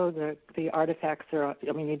also the artifacts are,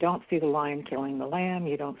 I mean, you don't see the lion killing the lamb,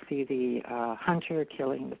 you don't see the hunter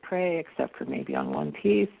killing the prey, except for maybe on one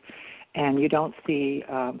piece, and you don't see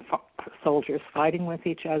soldiers fighting with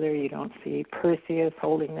each other. You don't see Perseus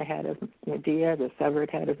holding the head of Medea, the severed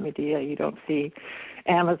head of Medea. You don't see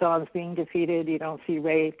Amazons being defeated. You don't see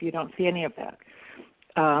rape. You don't see any of that.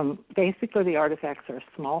 Basically, the artifacts are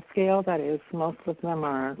small scale. That is, most of them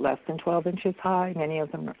are less than 12 inches high. Many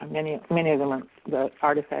of them are the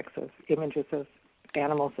artifacts of images of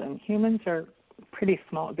animals and humans are pretty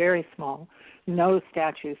small, very small. No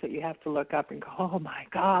statues that you have to look up and go, oh my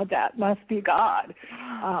God, that must be God.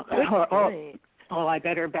 I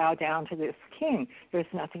better bow down to this king. There's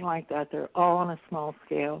nothing like that. They're all on a small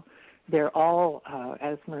scale. They're all,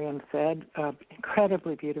 as Miriam said,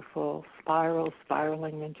 incredibly beautiful,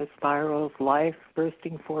 spiraling into spirals, life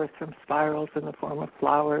bursting forth from spirals in the form of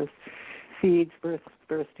flowers, seeds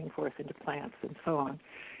bursting forth into plants, and so on.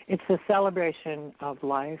 It's a celebration of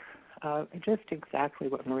life, just exactly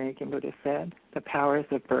what Marija Gimbutas said, the powers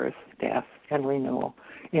of birth, death, and renewal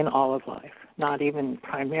in all of life, not even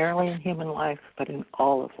primarily in human life, but in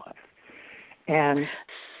all of life. And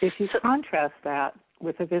if you contrast that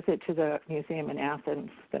with a visit to the museum in Athens,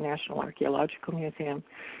 the National Archaeological Museum,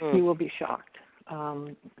 you will be shocked,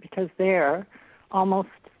 because there, almost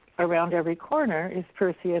around every corner, is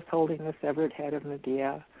Perseus holding the severed head of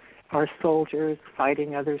Medea, our soldiers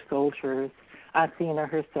fighting other soldiers. Athena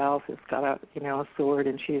herself has got a sword,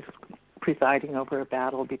 and she's presiding over a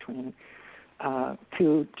battle between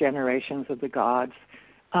two generations of the gods.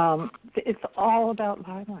 It's all about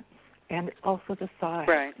violence, and also the size.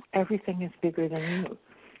 Right. Everything is bigger than you.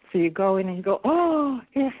 So you go in and you go, oh,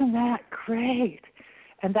 isn't that great?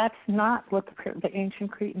 And that's not what the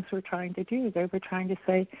ancient Cretans were trying to do. They were trying to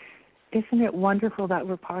say, isn't it wonderful that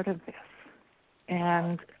we're part of this?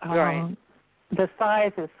 And right. The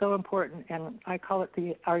size is so important, and I call it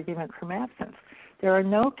the argument from absence. There are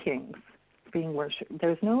no kings being worshipped.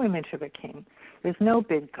 There's no image of a king. There's no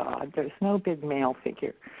big god. There's no big male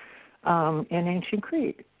figure in ancient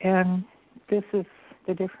Crete, and this is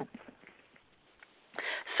the difference.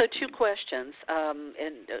 So two questions,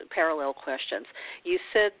 and parallel questions. You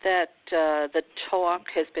said that the talk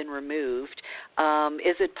has been removed.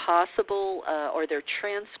 Is it possible, are there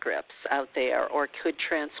transcripts out there, or could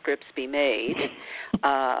transcripts be made?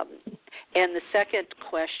 And the second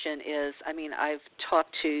question is, I mean, I've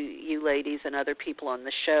talked to you ladies and other people on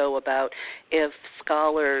the show about if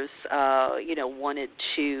scholars, wanted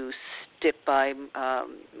to stick by,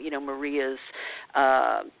 Marija's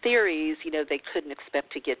theories, they couldn't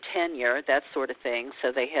expect to get tenure, that sort of thing.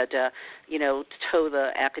 So they had to, toe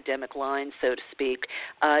the academic line, so to speak.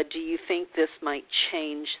 Do you think this might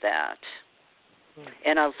change that?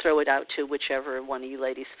 And I'll throw it out to whichever one of you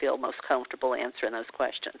ladies feel most comfortable answering those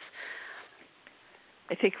questions.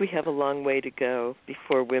 I think we have a long way to go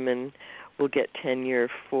before women will get tenure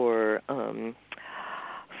for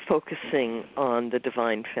focusing on the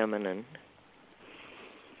divine feminine.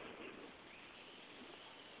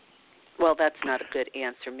 Well, that's not a good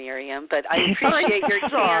answer, Miriam, but I appreciate your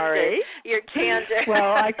candid. Your candid.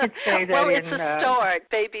 Well, I could say that. Well, it's a start.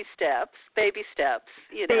 Baby steps. Baby steps.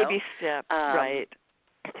 Baby steps. Right.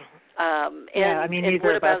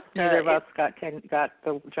 Neither of us got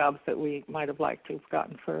the jobs that we might have liked to have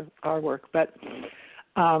gotten for our work. But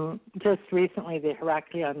just recently, the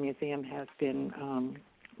Heraklion Museum has been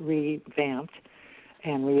revamped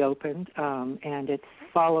and reopened, and it's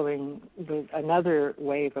following another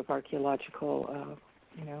wave of archaeological,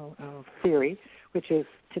 theory, which is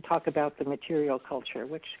to talk about the material culture,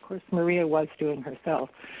 which, of course, Marija was doing herself,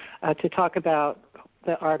 to talk about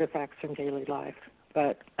the artifacts from daily life.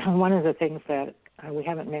 But one of the things that we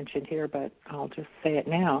haven't mentioned here, but I'll just say it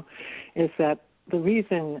now, is that the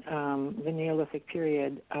reason the Neolithic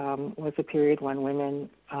period was a period when women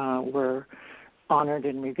were honored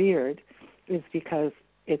and revered is because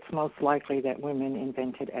it's most likely that women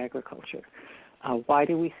invented agriculture. Why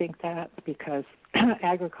do we think that? Because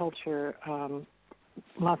agriculture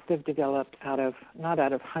must have developed not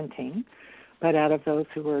out of hunting, but out of those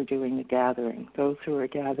who were doing the gathering, those who were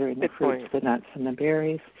gathering the fruits, the nuts, and the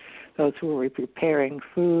berries, those who were preparing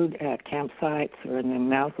food at campsites or in the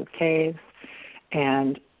mouths of caves.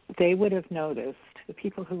 And they would have noticed, the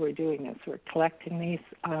people who were doing this, who were collecting these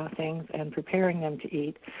things and preparing them to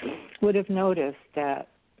eat, would have noticed that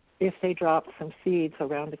if they dropped some seeds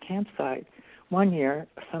around the campsite, one year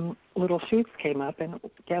some little shoots came up, and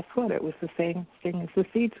guess what? It was the same thing as the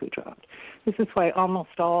seeds we dropped. This is why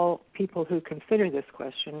almost all people who consider this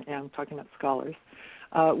question, and I'm talking about scholars,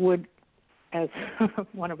 would, as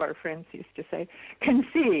one of our friends used to say,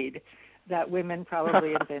 concede that women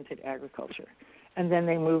probably invented agriculture. And then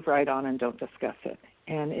they move right on and don't discuss it.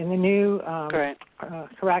 And in the new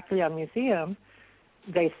Heracleon Museum,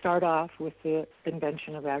 they start off with the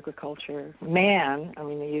invention of agriculture. Man,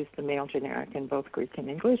 they use the male generic in both Greek and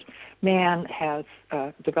English, man has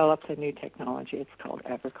developed a new technology. It's called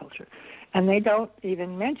agriculture. And they don't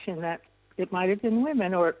even mention that it might have been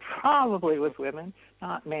women, or it probably was women,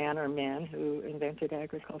 not man or men, who invented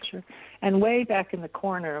agriculture. And way back in the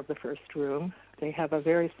corner of the first room, they have a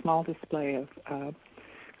very small display of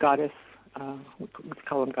goddess, we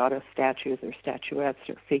call them goddess statues or statuettes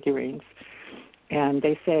or figurines. And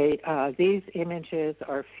they say these images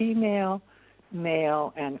are female,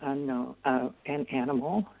 male, and unknown, and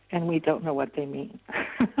animal, and we don't know what they mean.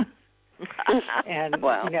 And,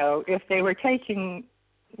 wow. If they were taking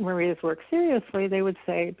Marija's work seriously, they would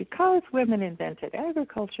say, because women invented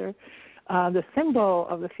agriculture, the symbol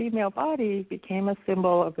of the female body became a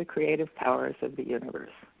symbol of the creative powers of the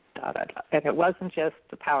universe. Da, da, da. And it wasn't just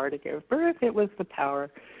the power to give birth, it was the power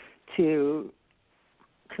to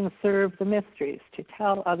conserve the mysteries, to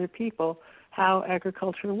tell other people how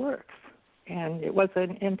agriculture works. And it was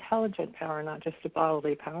an intelligent power, not just a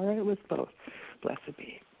bodily power. It was both. Blessed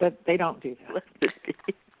be. But they don't do that. Blessed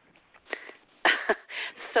be.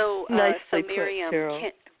 So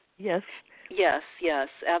Miriam, yes. Yes,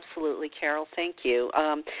 absolutely, Carol. Thank you.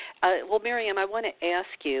 Well, Miriam, I want to ask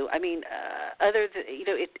you. Other than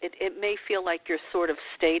it may feel like you're sort of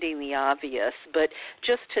stating the obvious, but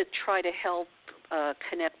just to try to help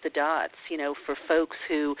connect the dots, for folks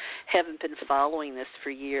who haven't been following this for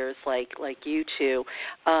years, like you two,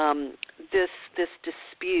 this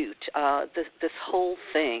dispute, this whole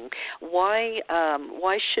thing. Why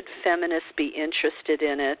should feminists be interested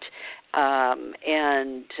in it?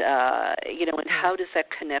 And how does that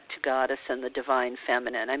connect to goddess and the divine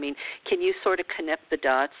feminine? Can you sort of connect the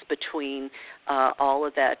dots between all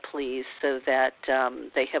of that, please, so that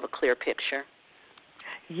they have a clear picture?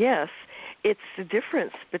 Yes. It's the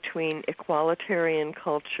difference between equalitarian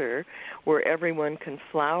culture, where everyone can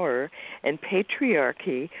flower, and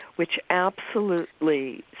patriarchy, which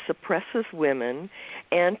absolutely suppresses women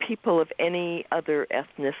and people of any other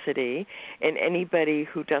ethnicity and anybody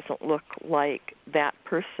who doesn't look like that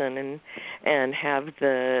person and have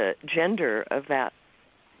the gender of that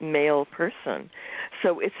male person.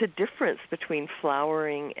 So it's a difference between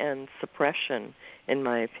flowering and suppression, in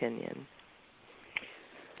my opinion.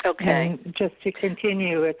 Okay. And just to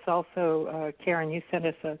continue, it's also, Karen, you sent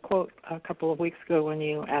us a quote a couple of weeks ago when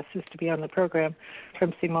you asked us to be on the program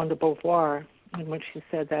from Simone de Beauvoir, in which she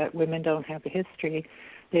said that women don't have a history,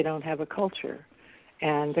 they don't have a culture.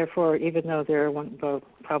 And therefore, even though they're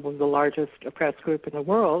probably the largest oppressed group in the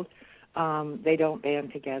world, they don't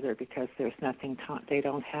band together because there's nothing they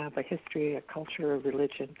don't have a history, a culture, a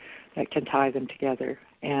religion that can tie them together.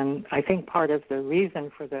 And I think part of the reason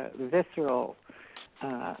for the visceral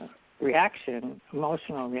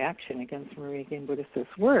emotional reaction against Marija Gimbutas'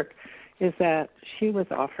 work is that she was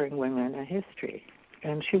offering women a history.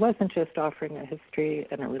 And she wasn't just offering a history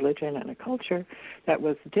and a religion and a culture that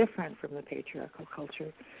was different from the patriarchal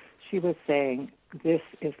culture. She was saying, this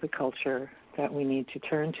is the culture that we need to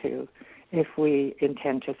turn to if we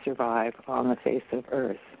intend to survive on the face of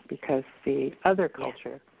Earth, because the other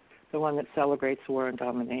culture, the one that celebrates war and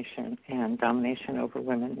domination over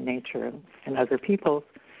women, nature, and other peoples,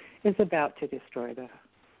 is about to destroy the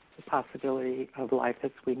possibility of life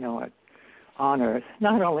as we know it on Earth,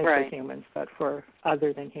 not only for humans, but for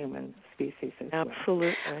other than human species as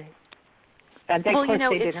Absolutely. well. And of well, course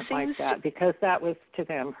they it didn't seems like that because that was to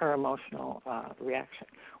them her emotional reaction.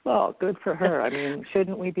 Well, good for her. I mean,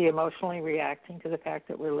 shouldn't we be emotionally reacting to the fact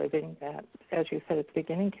that we're living at, as you said at the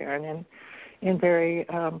beginning, Karen, in very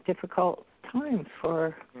difficult times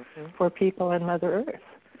for people and Mother Earth?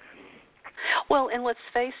 Well, and let's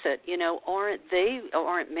face it,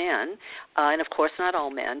 aren't men, and of course not all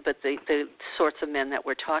men, but the sorts of men that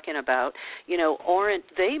we're talking about, aren't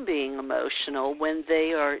they being emotional when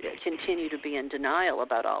they continue to be in denial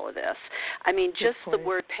about all of this? I mean, just the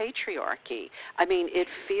word patriarchy, I mean, it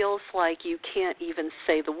feels like you can't even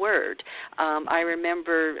say the word. I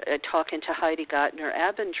remember talking to Heidi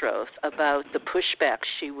Gottner-Abendroth about the pushback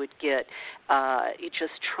she would get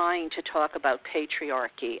just trying to talk about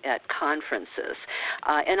patriarchy at conferences.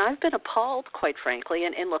 And I've been appalled, quite frankly,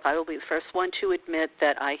 and look, I will be the first one to admit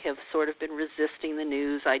that I have sort of been resisting the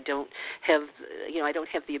news. I don't have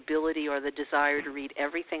the ability or the desire to read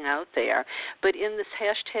everything out there. But in this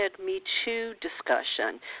hashtag Me Too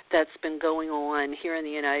discussion that's been going on here in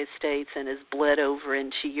the United States and has bled over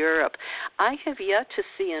into Europe, I have yet to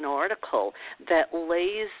see an article that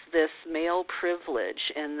lays this male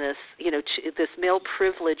privilege and this male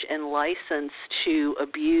privilege and license to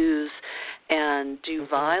abuse and do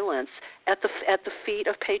violence at the feet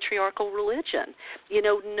of patriarchal religion.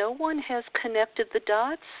 No one has connected the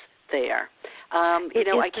dots there.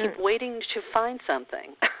 I keep waiting to find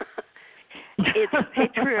something. It's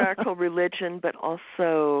patriarchal religion, but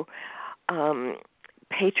also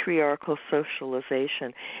patriarchal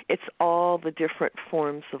socialization. It's all the different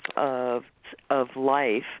forms of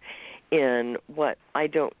life in what I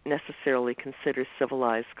don't necessarily consider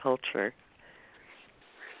civilized culture.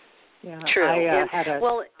 Yeah, true.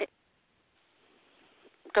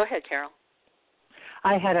 Go ahead, Carol.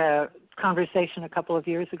 I had a conversation a couple of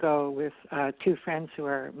years ago with two friends who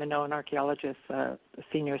are Minoan archaeologists, a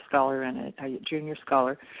senior scholar and a junior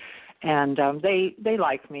scholar, and they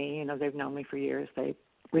like me. They've known me for years. They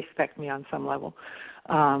respect me on some level,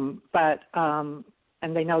 and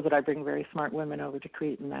they know that I bring very smart women over to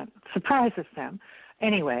Crete, and that surprises them.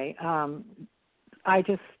 Anyway,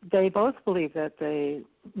 they both believe that the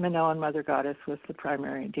Minoan Mother Goddess was the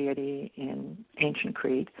deity in ancient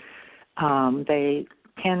Crete. They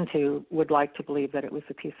would like to believe that it was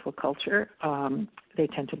a peaceful culture. They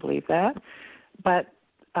tend to believe that. But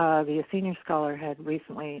the senior scholar had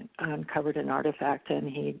recently uncovered an artifact, and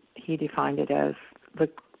he defined it as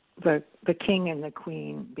the king and the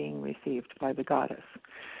queen being received by the goddess.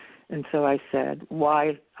 And so I said,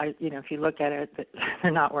 why, if you look at it, they're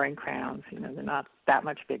not wearing crowns, they're not that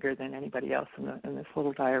much bigger than anybody else in this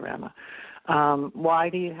little diorama. Why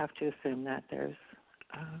do you have to assume that there's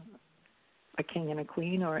a king and a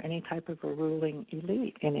queen or any type of a ruling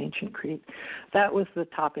elite in ancient Crete? That was the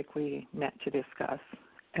topic we met to discuss.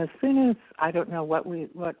 As soon as, I don't know what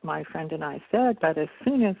my friend and I said, but as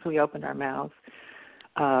soon as we opened our mouths,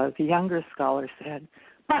 the younger scholar said,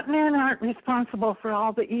 but men aren't responsible for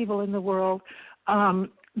all the evil in the world.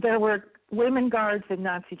 There were women guards in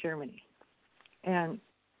Nazi Germany. And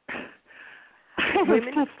I was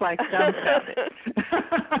just like dumbfounded.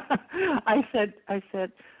 I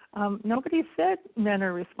said, nobody said men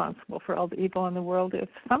are responsible for all the evil in the world. If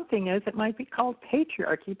something is, it might be called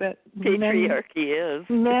patriarchy, but patriarchy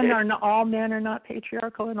all men are not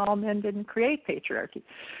patriarchal, and all men didn't create patriarchy.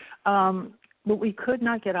 But we could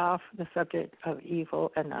not get off the subject of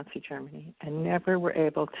evil and Nazi Germany, and never were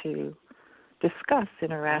able to discuss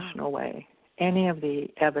in a rational way any of the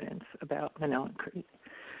evidence about Minoan Crete.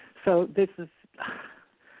 So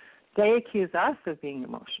they accuse us of being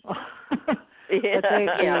emotional. But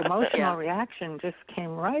the emotional reaction just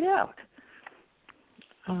came right out.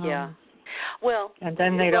 Well, and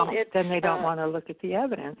then they don't want to look at the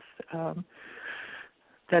evidence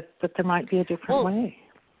that there might be a different way.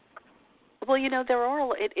 Well,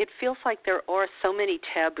 it feels like there are so many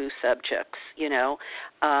taboo subjects,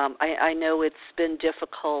 I know it's been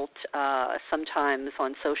difficult sometimes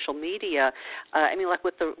on social media. Like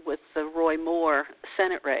with the Roy Moore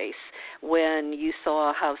Senate race, when you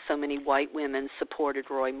saw how so many white women supported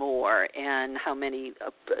Roy Moore and how many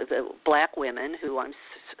the black women, who I'm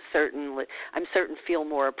certain feel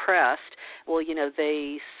more oppressed,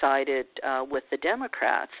 they sided with the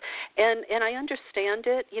Democrats. And I understand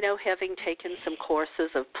it, having taken some courses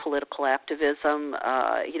of political activism,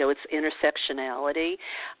 its intersectionality.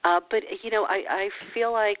 But, I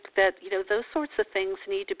feel like that, those sorts of things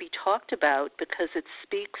need to be talked about because it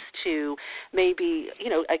speaks to maybe,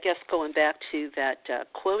 I guess going back to that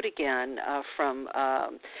quote again from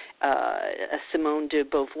Simone de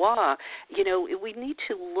Beauvoir, we need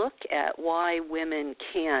to look at why women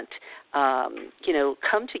can't,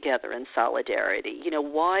 come together in solidarity.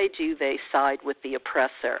 Why do they side with the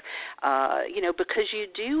oppressor? Because you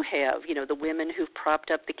do have, the women who've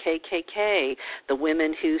propped up the KKK, the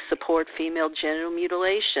women who support female genital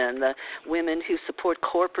mutilation, the women who support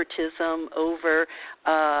corporatism over,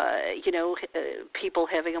 people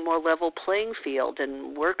having a more level playing field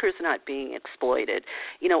and workers not being exploited.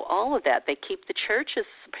 All of that. They keep the churches,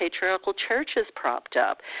 patriarchal churches, propped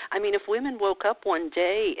up. I mean, if women woke up one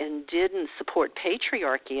day and didn't support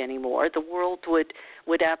patriarchy anymore, the world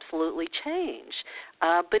would absolutely change.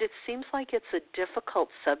 But it seems like it's a difficult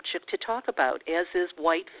subject to talk about, as is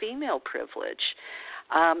white female privilege.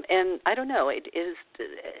 And I don't know, is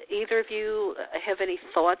either of you have any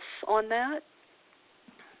thoughts on that?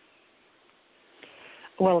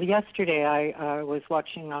 Well, yesterday I was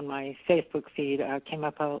watching on my Facebook feed, came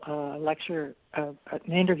up a lecture, an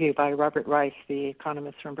interview by Robert Rice, the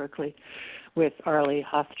economist from Berkeley, with Arlie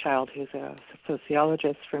Hochschild, who's a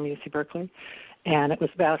sociologist from UC Berkeley. And it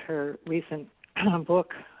was about her recent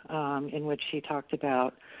book in which she talked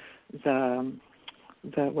about the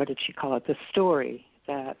what did she call it, the story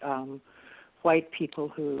that white people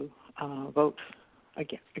who vote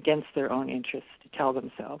against their own interests to tell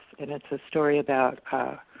themselves. And it's a story about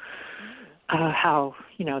how,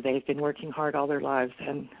 they've been working hard all their lives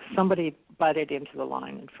and somebody butted into the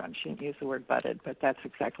line in front. She didn't use the word butted, but that's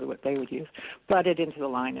exactly what they would use. Butted into the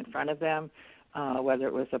line in front of them, whether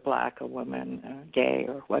it was a black, a woman, gay,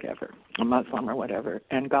 or whatever, a Muslim or whatever,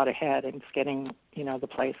 and got ahead and getting, the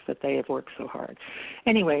place that they have worked so hard.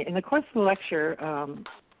 Anyway, in the course of the lecture,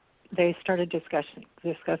 they started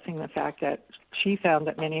discussing the fact that she found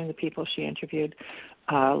that many of the people she interviewed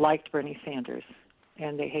liked Bernie Sanders,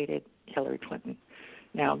 and they hated Hillary Clinton.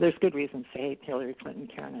 Now, there's good reasons to hate Hillary Clinton,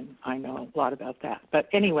 Karen, and I know a lot about that. But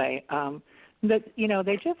anyway,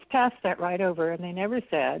 they just passed that right over, and they never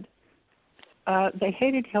said they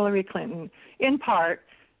hated Hillary Clinton in part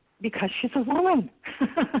because she's a woman.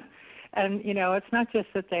 And, it's not just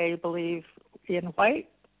that they believe in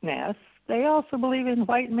whiteness, they also believe in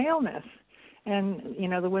white maleness, and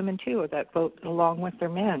the women too that vote along with their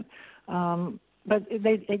men. But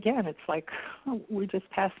it's like we just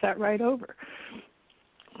passed that right over.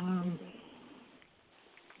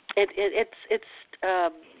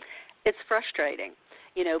 It's frustrating,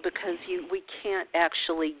 because we can't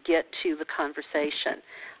actually get to the conversation.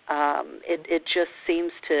 It just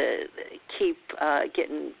seems to keep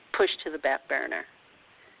getting pushed to the back burner.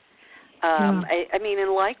 I mean,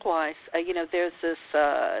 and likewise, there's this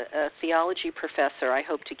theology professor I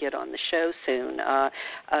hope to get on the show soon,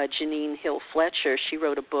 Janine Hill Fletcher. She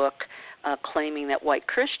wrote a book claiming that white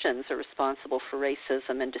Christians are responsible for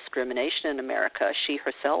racism and discrimination in America. She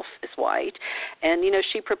herself is white. And,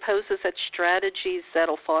 she proposes that strategies that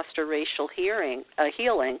will foster racial healing,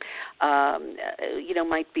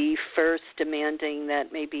 might be first demanding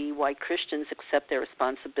that maybe white Christians accept their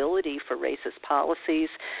responsibility for racist policies,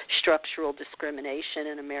 structural discrimination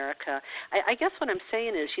in America. I guess what I'm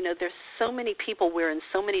saying is, there's so many people wearing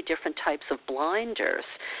so many different types of blinders.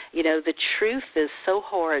 The truth is so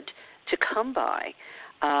hard to come by,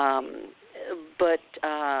 but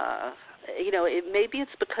maybe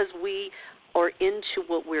it's because we are into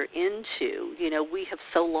what we're into. We have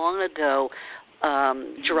so long ago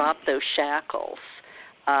dropped those shackles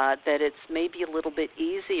that it's maybe a little bit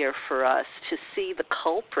easier for us to see the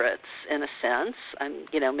culprits in a sense.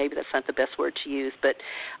 Maybe that's not the best word to use, but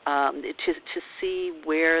to see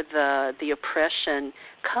where the oppression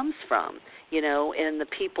comes from. And the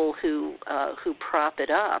people who prop it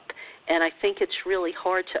up. And I think it's really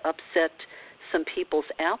hard to upset some people's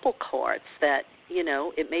apple carts that,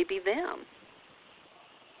 it may be them.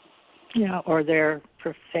 Or their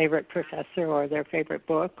favorite professor or their favorite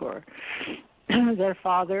book or their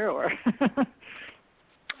father or...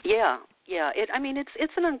 Yeah.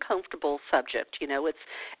 It's an uncomfortable subject.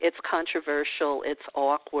 It's controversial, it's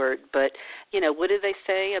awkward, but what do they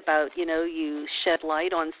say about you shed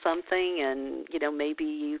light on something and maybe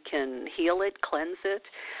you can heal it, cleanse it,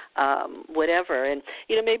 whatever. And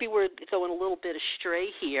maybe we're going a little bit astray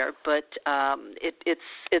here, but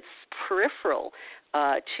it's peripheral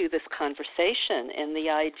to this conversation and the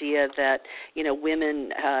idea that women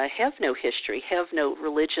have no history, have no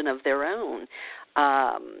religion of their own.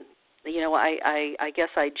 I guess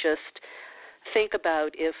I just think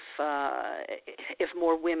about if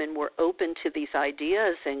more women were open to these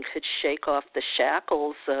ideas and could shake off the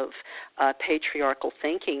shackles of patriarchal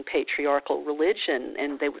thinking, patriarchal religion,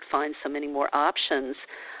 and they would find so many more options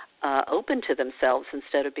open to themselves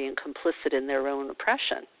instead of being complicit in their own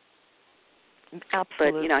oppression.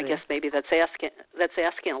 Absolutely. But I guess maybe that's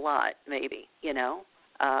asking a lot. Maybe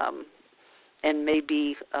and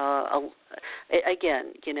maybe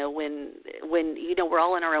again, when we're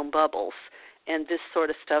all in our own bubbles, and this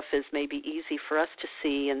sort of stuff is maybe easy for us to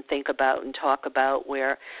see and think about and talk about,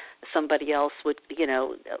 where somebody else would,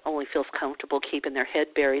 only feels comfortable keeping their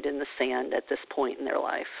head buried in the sand at this point in their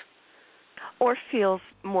life. Or feels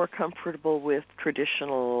more comfortable with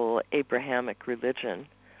traditional Abrahamic religion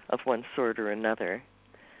of one sort or another.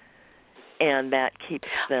 And that keeps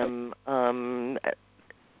them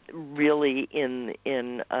really in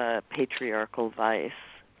patriarchal vice.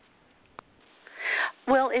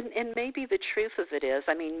 Well, and maybe the truth of it is,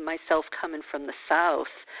 myself coming from the South,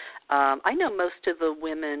 I know most of the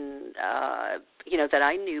women, that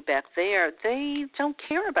I knew back there, they don't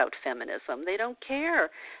care about feminism. They don't care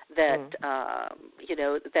that,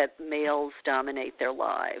 that males dominate their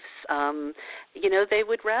lives. They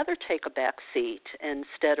would rather take a back seat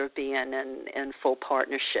instead of being in full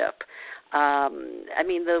partnership.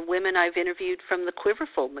 The women I've interviewed from the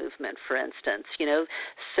Quiverful movement, for instance,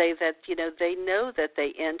 say that, they know that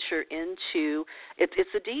they enter into,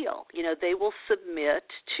 it's a deal. They will submit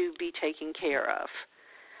to be taken care of.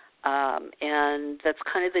 And that's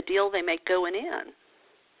kind of the deal they make going in.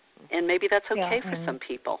 And maybe that's okay for some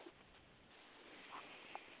people.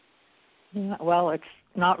 Yeah, well, it's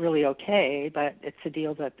not really okay, but it's a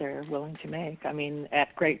deal that they're willing to make.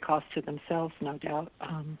 At great cost to themselves, no doubt.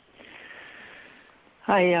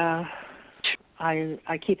 I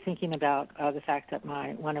keep thinking about the fact that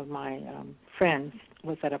one of my friends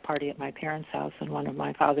was at a party at my parents' house, and one of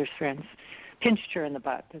my father's friends pinched her in the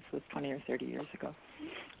butt. This was 20 or 30 years ago.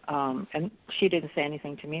 And she didn't say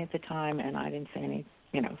anything to me at the time, and I didn't say any,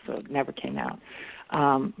 so it never came out.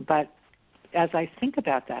 But as I think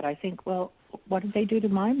about that, I think, well, what did they do to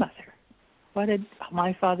my mother? What did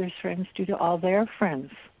my father's friends do to all their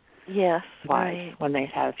friends? Yes. Why? Right. When they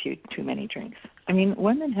had too many drinks.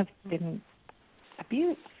 Women have been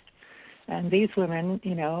abused. And these women,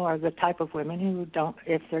 are the type of women who don't,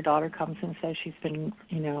 if their daughter comes and says she's been,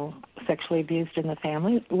 sexually abused in the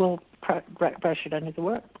family, will brush it under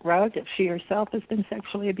the rug. If she herself has been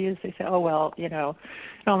sexually abused, they say, oh, well, it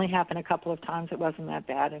only happened a couple of times. It wasn't that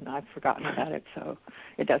bad, and I've forgotten about it, so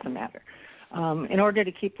it doesn't matter. In order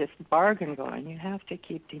to keep this bargain going, you have to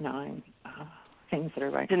keep denying things that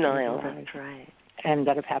are right. Denial, that's right. And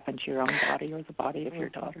that have happened to your own body or the body of your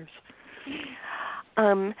daughters.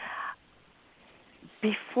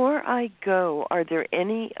 Before I go, are there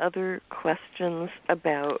any other questions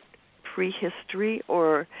about prehistory,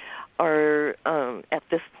 or at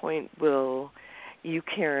this point will you,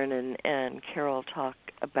 Karen, and Carol talk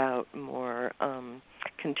about more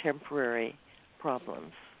contemporary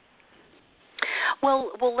problems?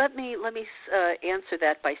 Well, let me answer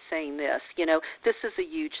that by saying this. This is a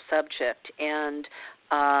huge subject, and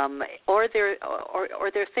are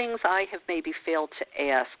there things I have maybe failed to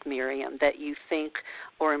ask, Miriam, that you think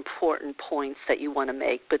are important points that you want to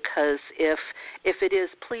make? Because if it is,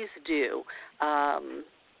 please do.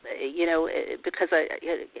 Because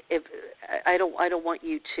I don't want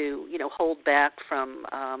you to hold back from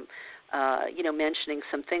mentioning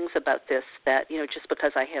some things about this that just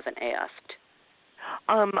because I haven't asked.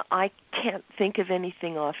 I can't think of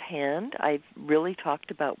anything offhand. I've really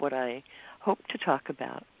talked about what I hope to talk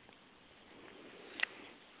about.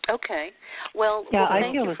 Okay. Well, I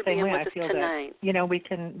feel you the for same being way. with I us feel tonight.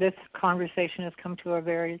 that this conversation has come to a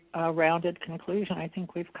very rounded conclusion. I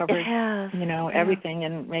think we've covered everything,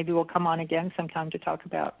 and maybe we'll come on again sometime to talk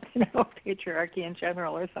about patriarchy in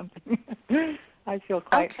general or something. I feel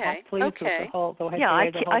quite pleased with the whole discussion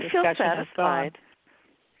I feel satisfied. has gone.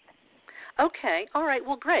 Okay. All right.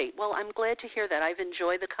 Well, great. Well, I'm glad to hear that. I've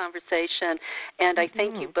enjoyed the conversation, and I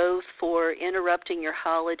thank you both for interrupting your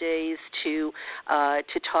holidays to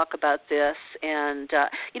talk about this. And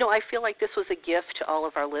I feel like this was a gift to all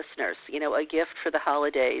of our listeners. A gift for the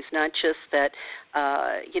holidays. Not just that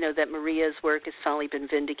that Marija's work has finally been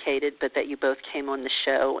vindicated, but that you both came on the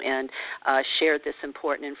show and shared this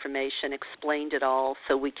important information, explained it all,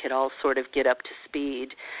 so we could all sort of get up to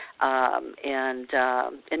speed and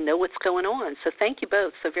know what's going on. So thank you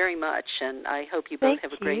both so very much, and I hope you both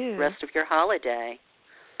have a great rest of your holiday.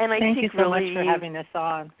 And I Thank think you so really, much for having us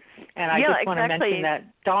on. And I just want to mention that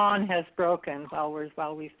Dawn has broken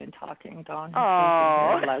while we've been talking. Dawn has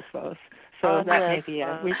broken here in Lesbos. So that may be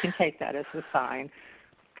we can take that as a sign.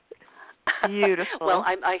 Beautiful. Well,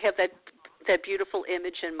 I have that beautiful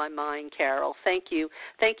image in my mind, Carol. Thank you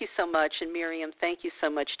so much, and Miriam, thank you so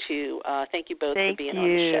much too. Thank you both for being on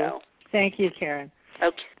the show. Thank you, Karen.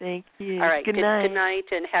 Okay. Thank you. All right. Good night. Good night,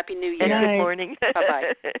 and Happy New Year. And good morning.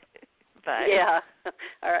 Bye-bye. Bye. Yeah.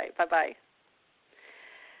 All right. Bye-bye.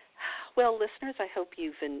 Well, listeners, I hope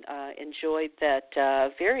you've enjoyed that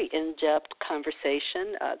very in-depth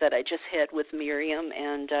conversation that I just had with Miriam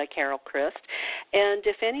and Carol Christ. And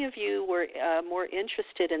if any of you were more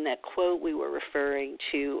interested in that quote we were referring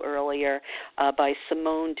to earlier by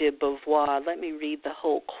Simone de Beauvoir, let me read the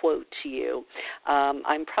whole quote to you.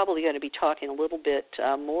 I'm probably going to be talking a little bit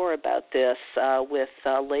more about this with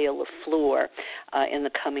Leah LaFleur in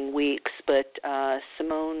the coming weeks, but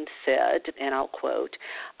Simone said, and I'll quote,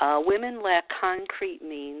 women lack concrete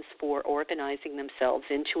means for organizing themselves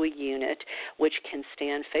into a unit which can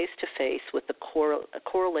stand face-to-face with the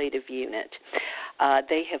correlative unit.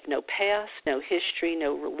 They have no past, no history,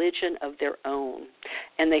 no religion of their own,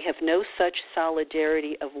 and they have no such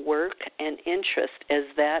solidarity of work and interest as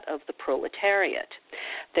that of the proletariat.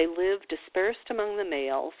 They live dispersed among the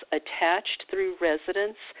males, attached through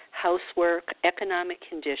residence, housework, economic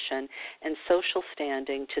condition, and social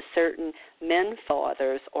standing to certain men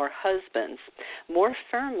fathers or husbands more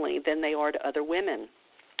firmly than they are to other women.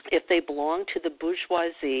 If they belong to the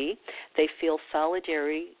bourgeoisie, they feel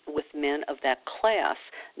solidarity with men of that class,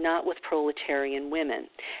 not with proletarian women.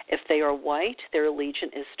 If they are white, their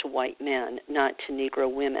allegiance is to white men, not to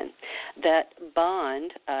Negro women. That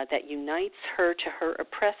bond that unites her to her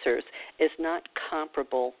oppressors is not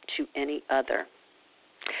comparable to any other.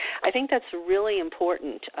 I think that's really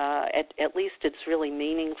important. At least it's really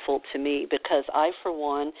meaningful to me because I, for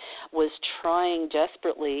one, was trying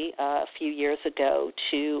desperately a few years ago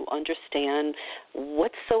to understand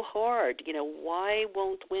what's so hard. Why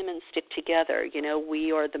won't women stick together?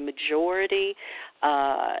 We are the majority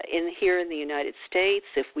here in the United States.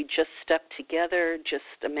 If we just stuck together, just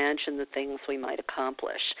imagine the things we might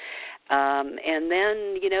accomplish. And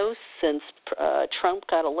then, since Trump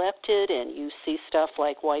got elected and you see stuff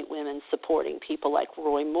like white women supporting people like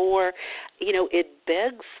Roy Moore, it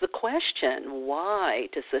begs the question, why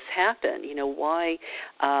does this happen? Why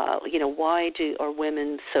are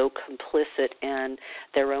women so complicit in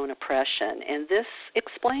their own oppression? And this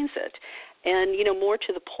explains it. And, more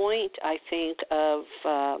to the point, I think, of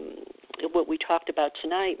what we talked about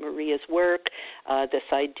tonight, Maria's work, this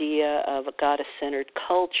idea of a goddess-centered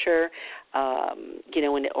culture,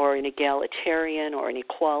 or an egalitarian or an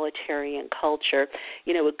equalitarian culture.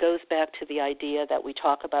 It goes back to the idea that we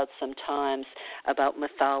talk about sometimes about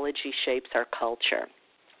mythology shapes our culture.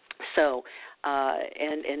 So,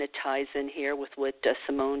 and it ties in here with what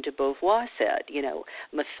Simone de Beauvoir said.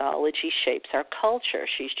 Mythology shapes our culture.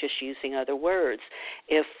 She's just using other words.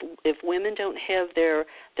 If women don't have their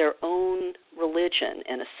own religion,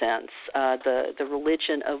 in a sense, the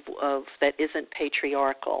religion of that isn't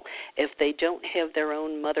patriarchal, if they don't have their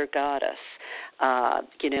own mother goddess,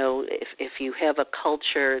 if you have a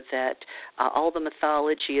culture that all the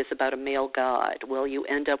mythology is about a male god, well, you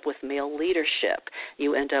end up with male leadership.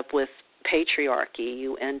 You end up with patriarchy.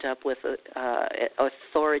 You end up with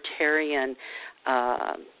authoritarian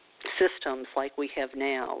systems like we have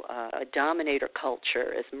now, a dominator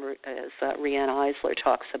culture, as Rianne Eisler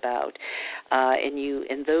talks about,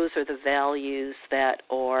 and those are the values that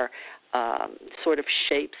are sort of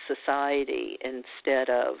shape society instead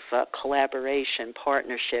of collaboration,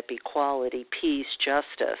 partnership, equality, peace,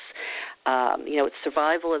 justice. It's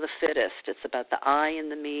survival of the fittest. It's about the I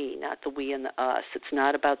and the me, not the we and the us. It's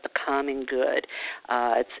not about the common good.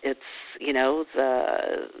 It's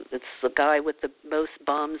the guy with the most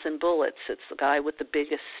bombs and bullets. It's the guy with the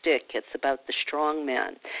biggest stick. It's about the strong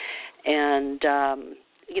man. And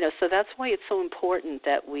so that's why it's so important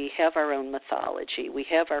that we have our own mythology, we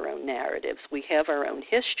have our own narratives, we have our own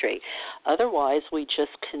history. Otherwise, we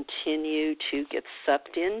just continue to get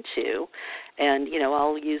sucked into, and,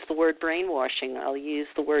 I'll use the word brainwashing, I'll use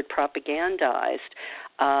the word propagandized.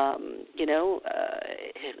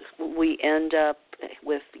 We end up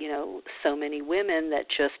with, so many women that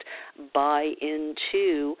just buy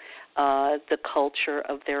into the culture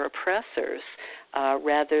of their oppressors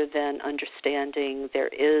rather than understanding there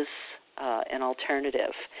is an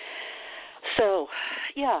alternative. So,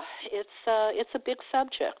 yeah, it's a big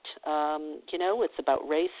subject. It's about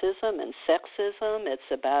racism and sexism.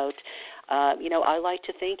 It's about, I like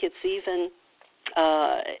to think it's even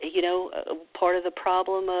part of the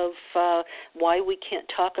problem of why we can't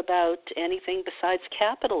talk about anything besides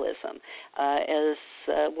capitalism as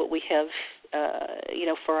what we have,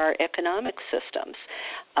 for our economic systems.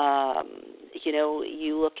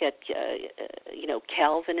 You look at,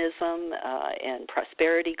 Calvinism and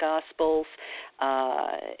prosperity gospels,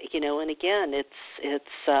 and again, it's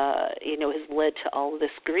has led to all of this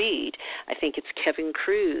greed. I think it's Kevin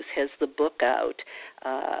Cruz has the book out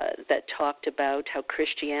that talked about how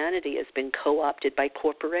Christianity has been co-opted by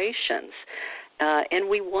corporations, and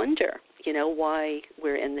we wonder, why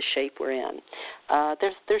we're in the shape we're in.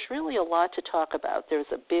 There's really a lot to talk about. There's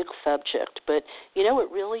a big subject, but,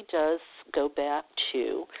 it really does go back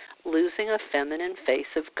to losing a feminine face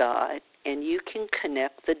of God, and you can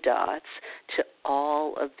connect the dots to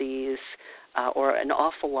all of these, or an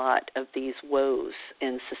awful lot of these woes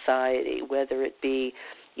in society, whether it be,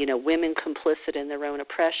 women complicit in their own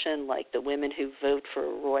oppression, like the women who vote for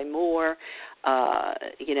Roy Moore, a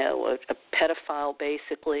pedophile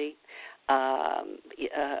basically,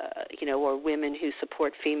 or women who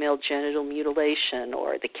support female genital mutilation,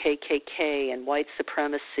 or the KKK and white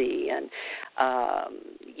supremacy, and,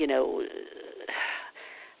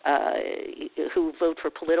 who vote for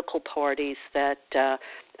political parties that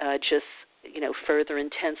just, further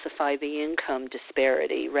intensify the income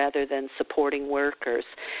disparity rather than supporting workers.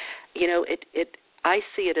 I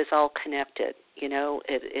see it as all connected.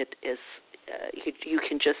 It is. You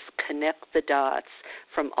can just connect the dots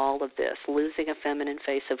from all of this. Losing a feminine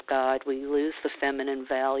face of God, we lose the feminine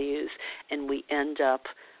values, and we end up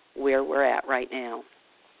where we're at right now.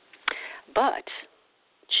 But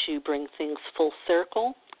to bring things full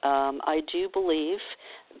circle, I do believe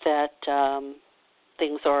that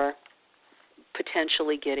things are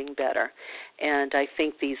potentially getting better. And I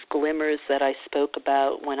think these glimmers that I spoke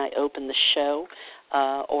about when I opened the show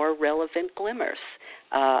are relevant glimmers.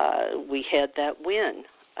 We had that win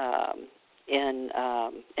in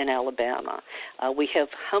Alabama. We have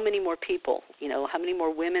how many more people, how many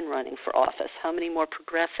more women running for office, how many more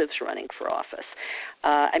progressives running for office.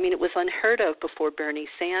 It was unheard of before Bernie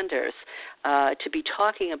Sanders to be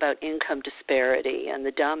talking about income disparity and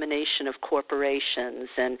the domination of corporations.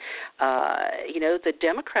 And, the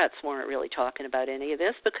Democrats weren't really talking about any of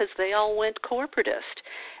this because they all went corporatist.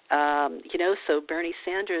 So Bernie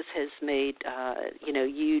Sanders has made,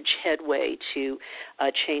 huge headway to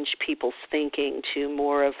change people's thinking to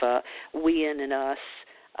more of a we and us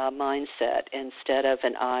mindset instead of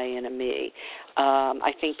an I and a me.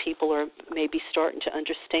 I think people are maybe starting to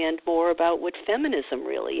understand more about what feminism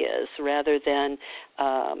really is rather than,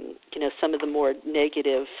 some of the more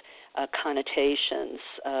negative connotations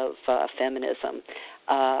of feminism.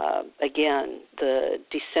 Again, the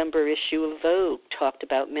December issue of Vogue talked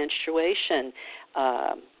about menstruation,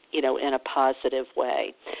 in a positive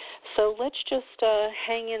way. So let's just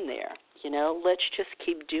hang in there. Let's just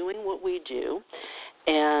keep doing what we do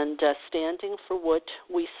and standing for what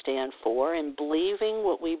we stand for and believing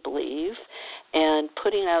what we believe and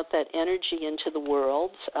putting out that energy into the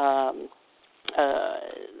world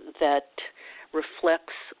that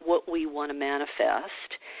reflects what we want to manifest.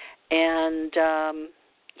 And,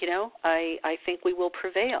 I think we will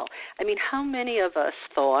prevail. How many of us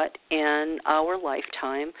thought in our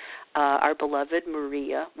lifetime our beloved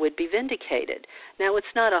Marija would be vindicated? Now, it's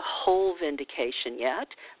not a whole vindication yet,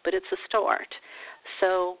 but it's a start.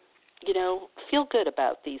 So, feel good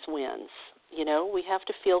about these wins. We have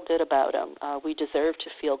to feel good about them. We deserve to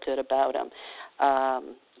feel good about them.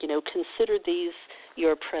 Consider these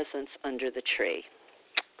your presence under the tree.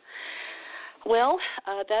 Well,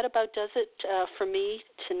 that about does it for me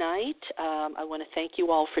tonight. I want to thank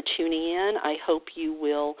you all for tuning in. I hope you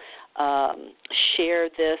will share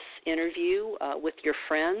this interview with your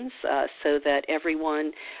friends so that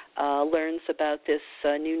everyone learns about this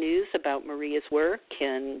new news about Marija's work.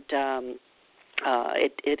 And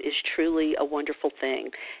it is truly a wonderful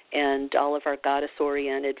thing. And all of our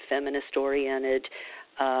goddess-oriented, feminist-oriented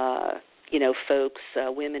folks,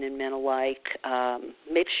 women and men alike,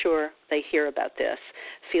 make sure they hear about this.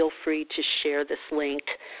 Feel free to share this link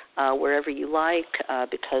wherever you like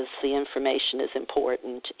because the information is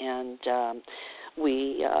important, and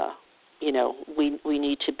we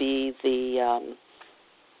need to be the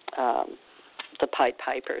Pied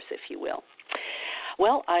Pipers, if you will.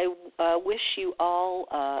 Well, I wish you all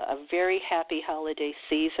a very happy holiday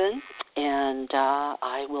season, and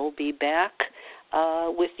I will be back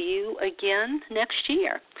with you again next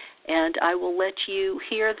year. And I will let you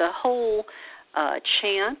hear the whole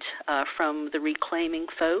chant from the Reclaiming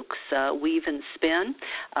folks, Weave and Spin.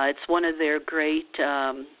 It's one of their great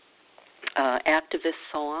activist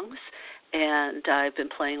songs, and I've been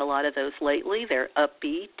playing a lot of those lately. They're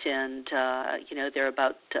upbeat, and they're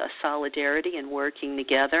about solidarity and working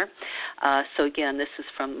together. So again, this is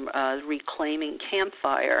from Reclaiming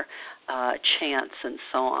Campfire chants and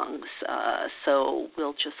songs. So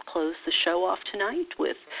we'll just close the show off tonight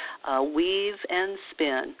with Weave and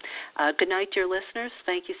Spin. Good night, dear listeners.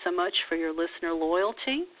 Thank you so much for your listener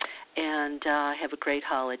loyalty, and have a great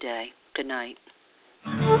holiday. Good night.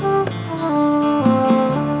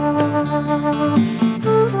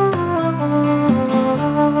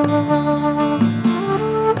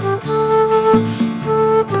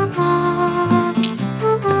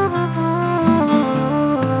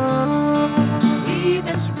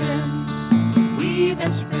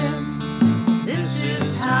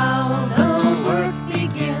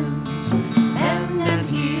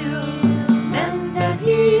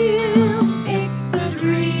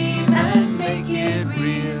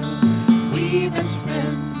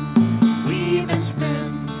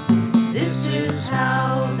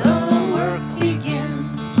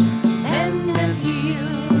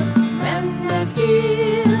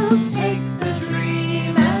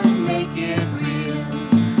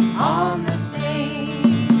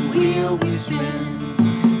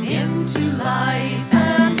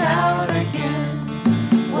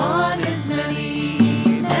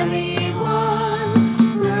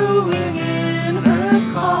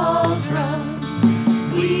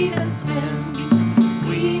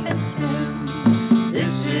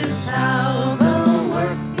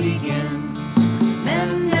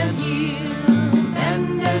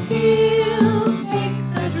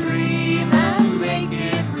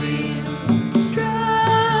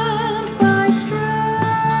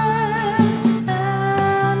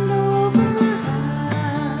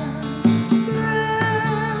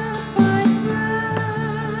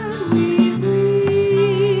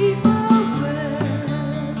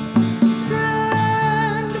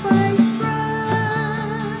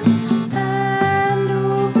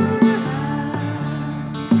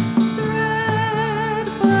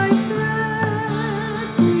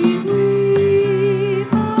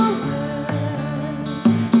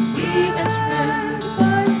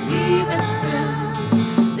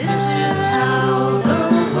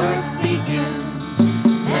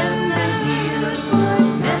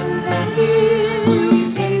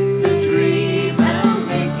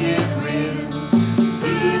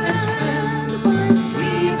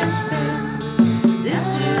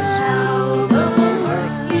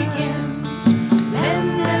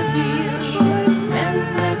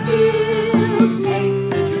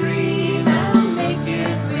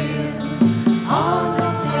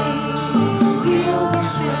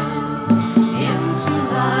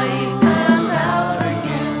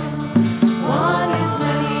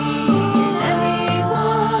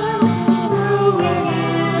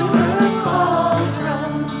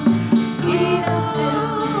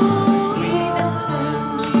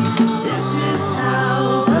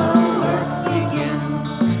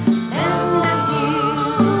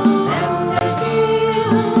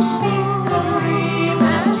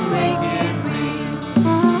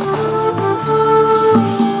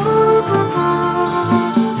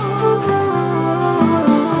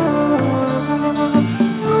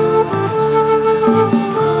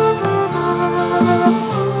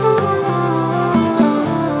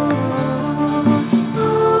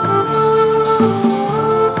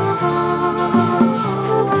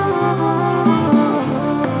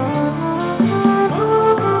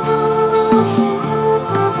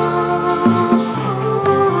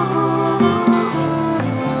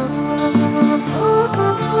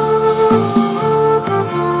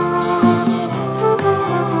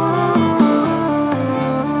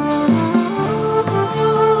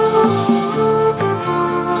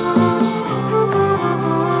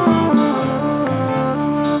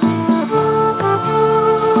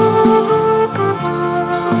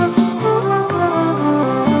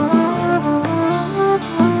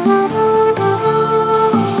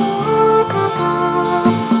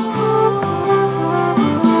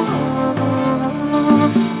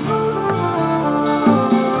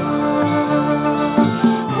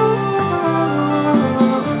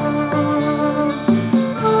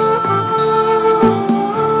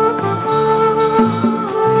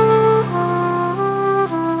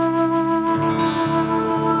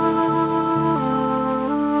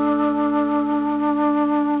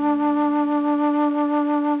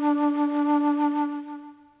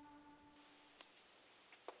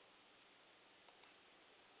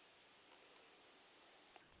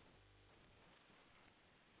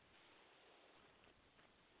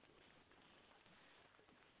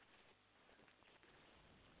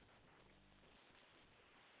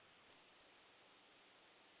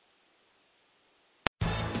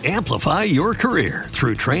 Amplify your career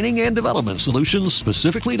through training and development solutions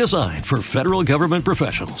specifically designed for federal government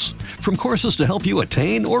professionals. From courses to help you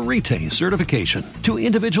attain or retain certification, to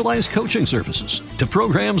individualized coaching services, to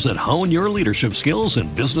programs that hone your leadership skills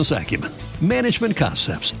and business acumen, Management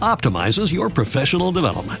Concepts optimizes your professional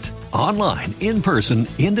development. Online, in person,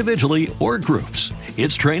 individually, or groups,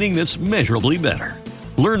 it's training that's measurably better.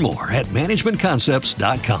 Learn more at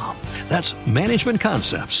managementconcepts.com. That's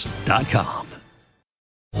managementconcepts.com.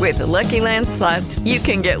 With the Lucky Land Slots, you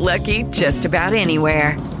can get lucky just about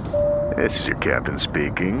anywhere. This is your captain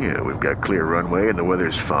speaking. We've got clear runway and the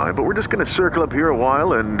weather's fine, but we're just going to circle up here a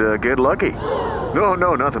while and get lucky.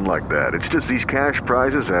 No, nothing like that. It's just these cash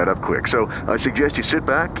prizes add up quick. So I suggest you sit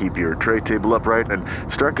back, keep your tray table upright, and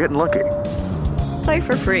start getting lucky. Play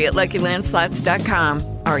for free at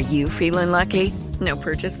LuckyLandSlots.com. Are you feeling lucky? No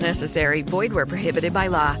purchase necessary. Void where prohibited by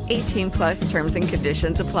law. 18+ terms and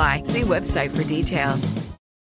conditions apply. See website for details.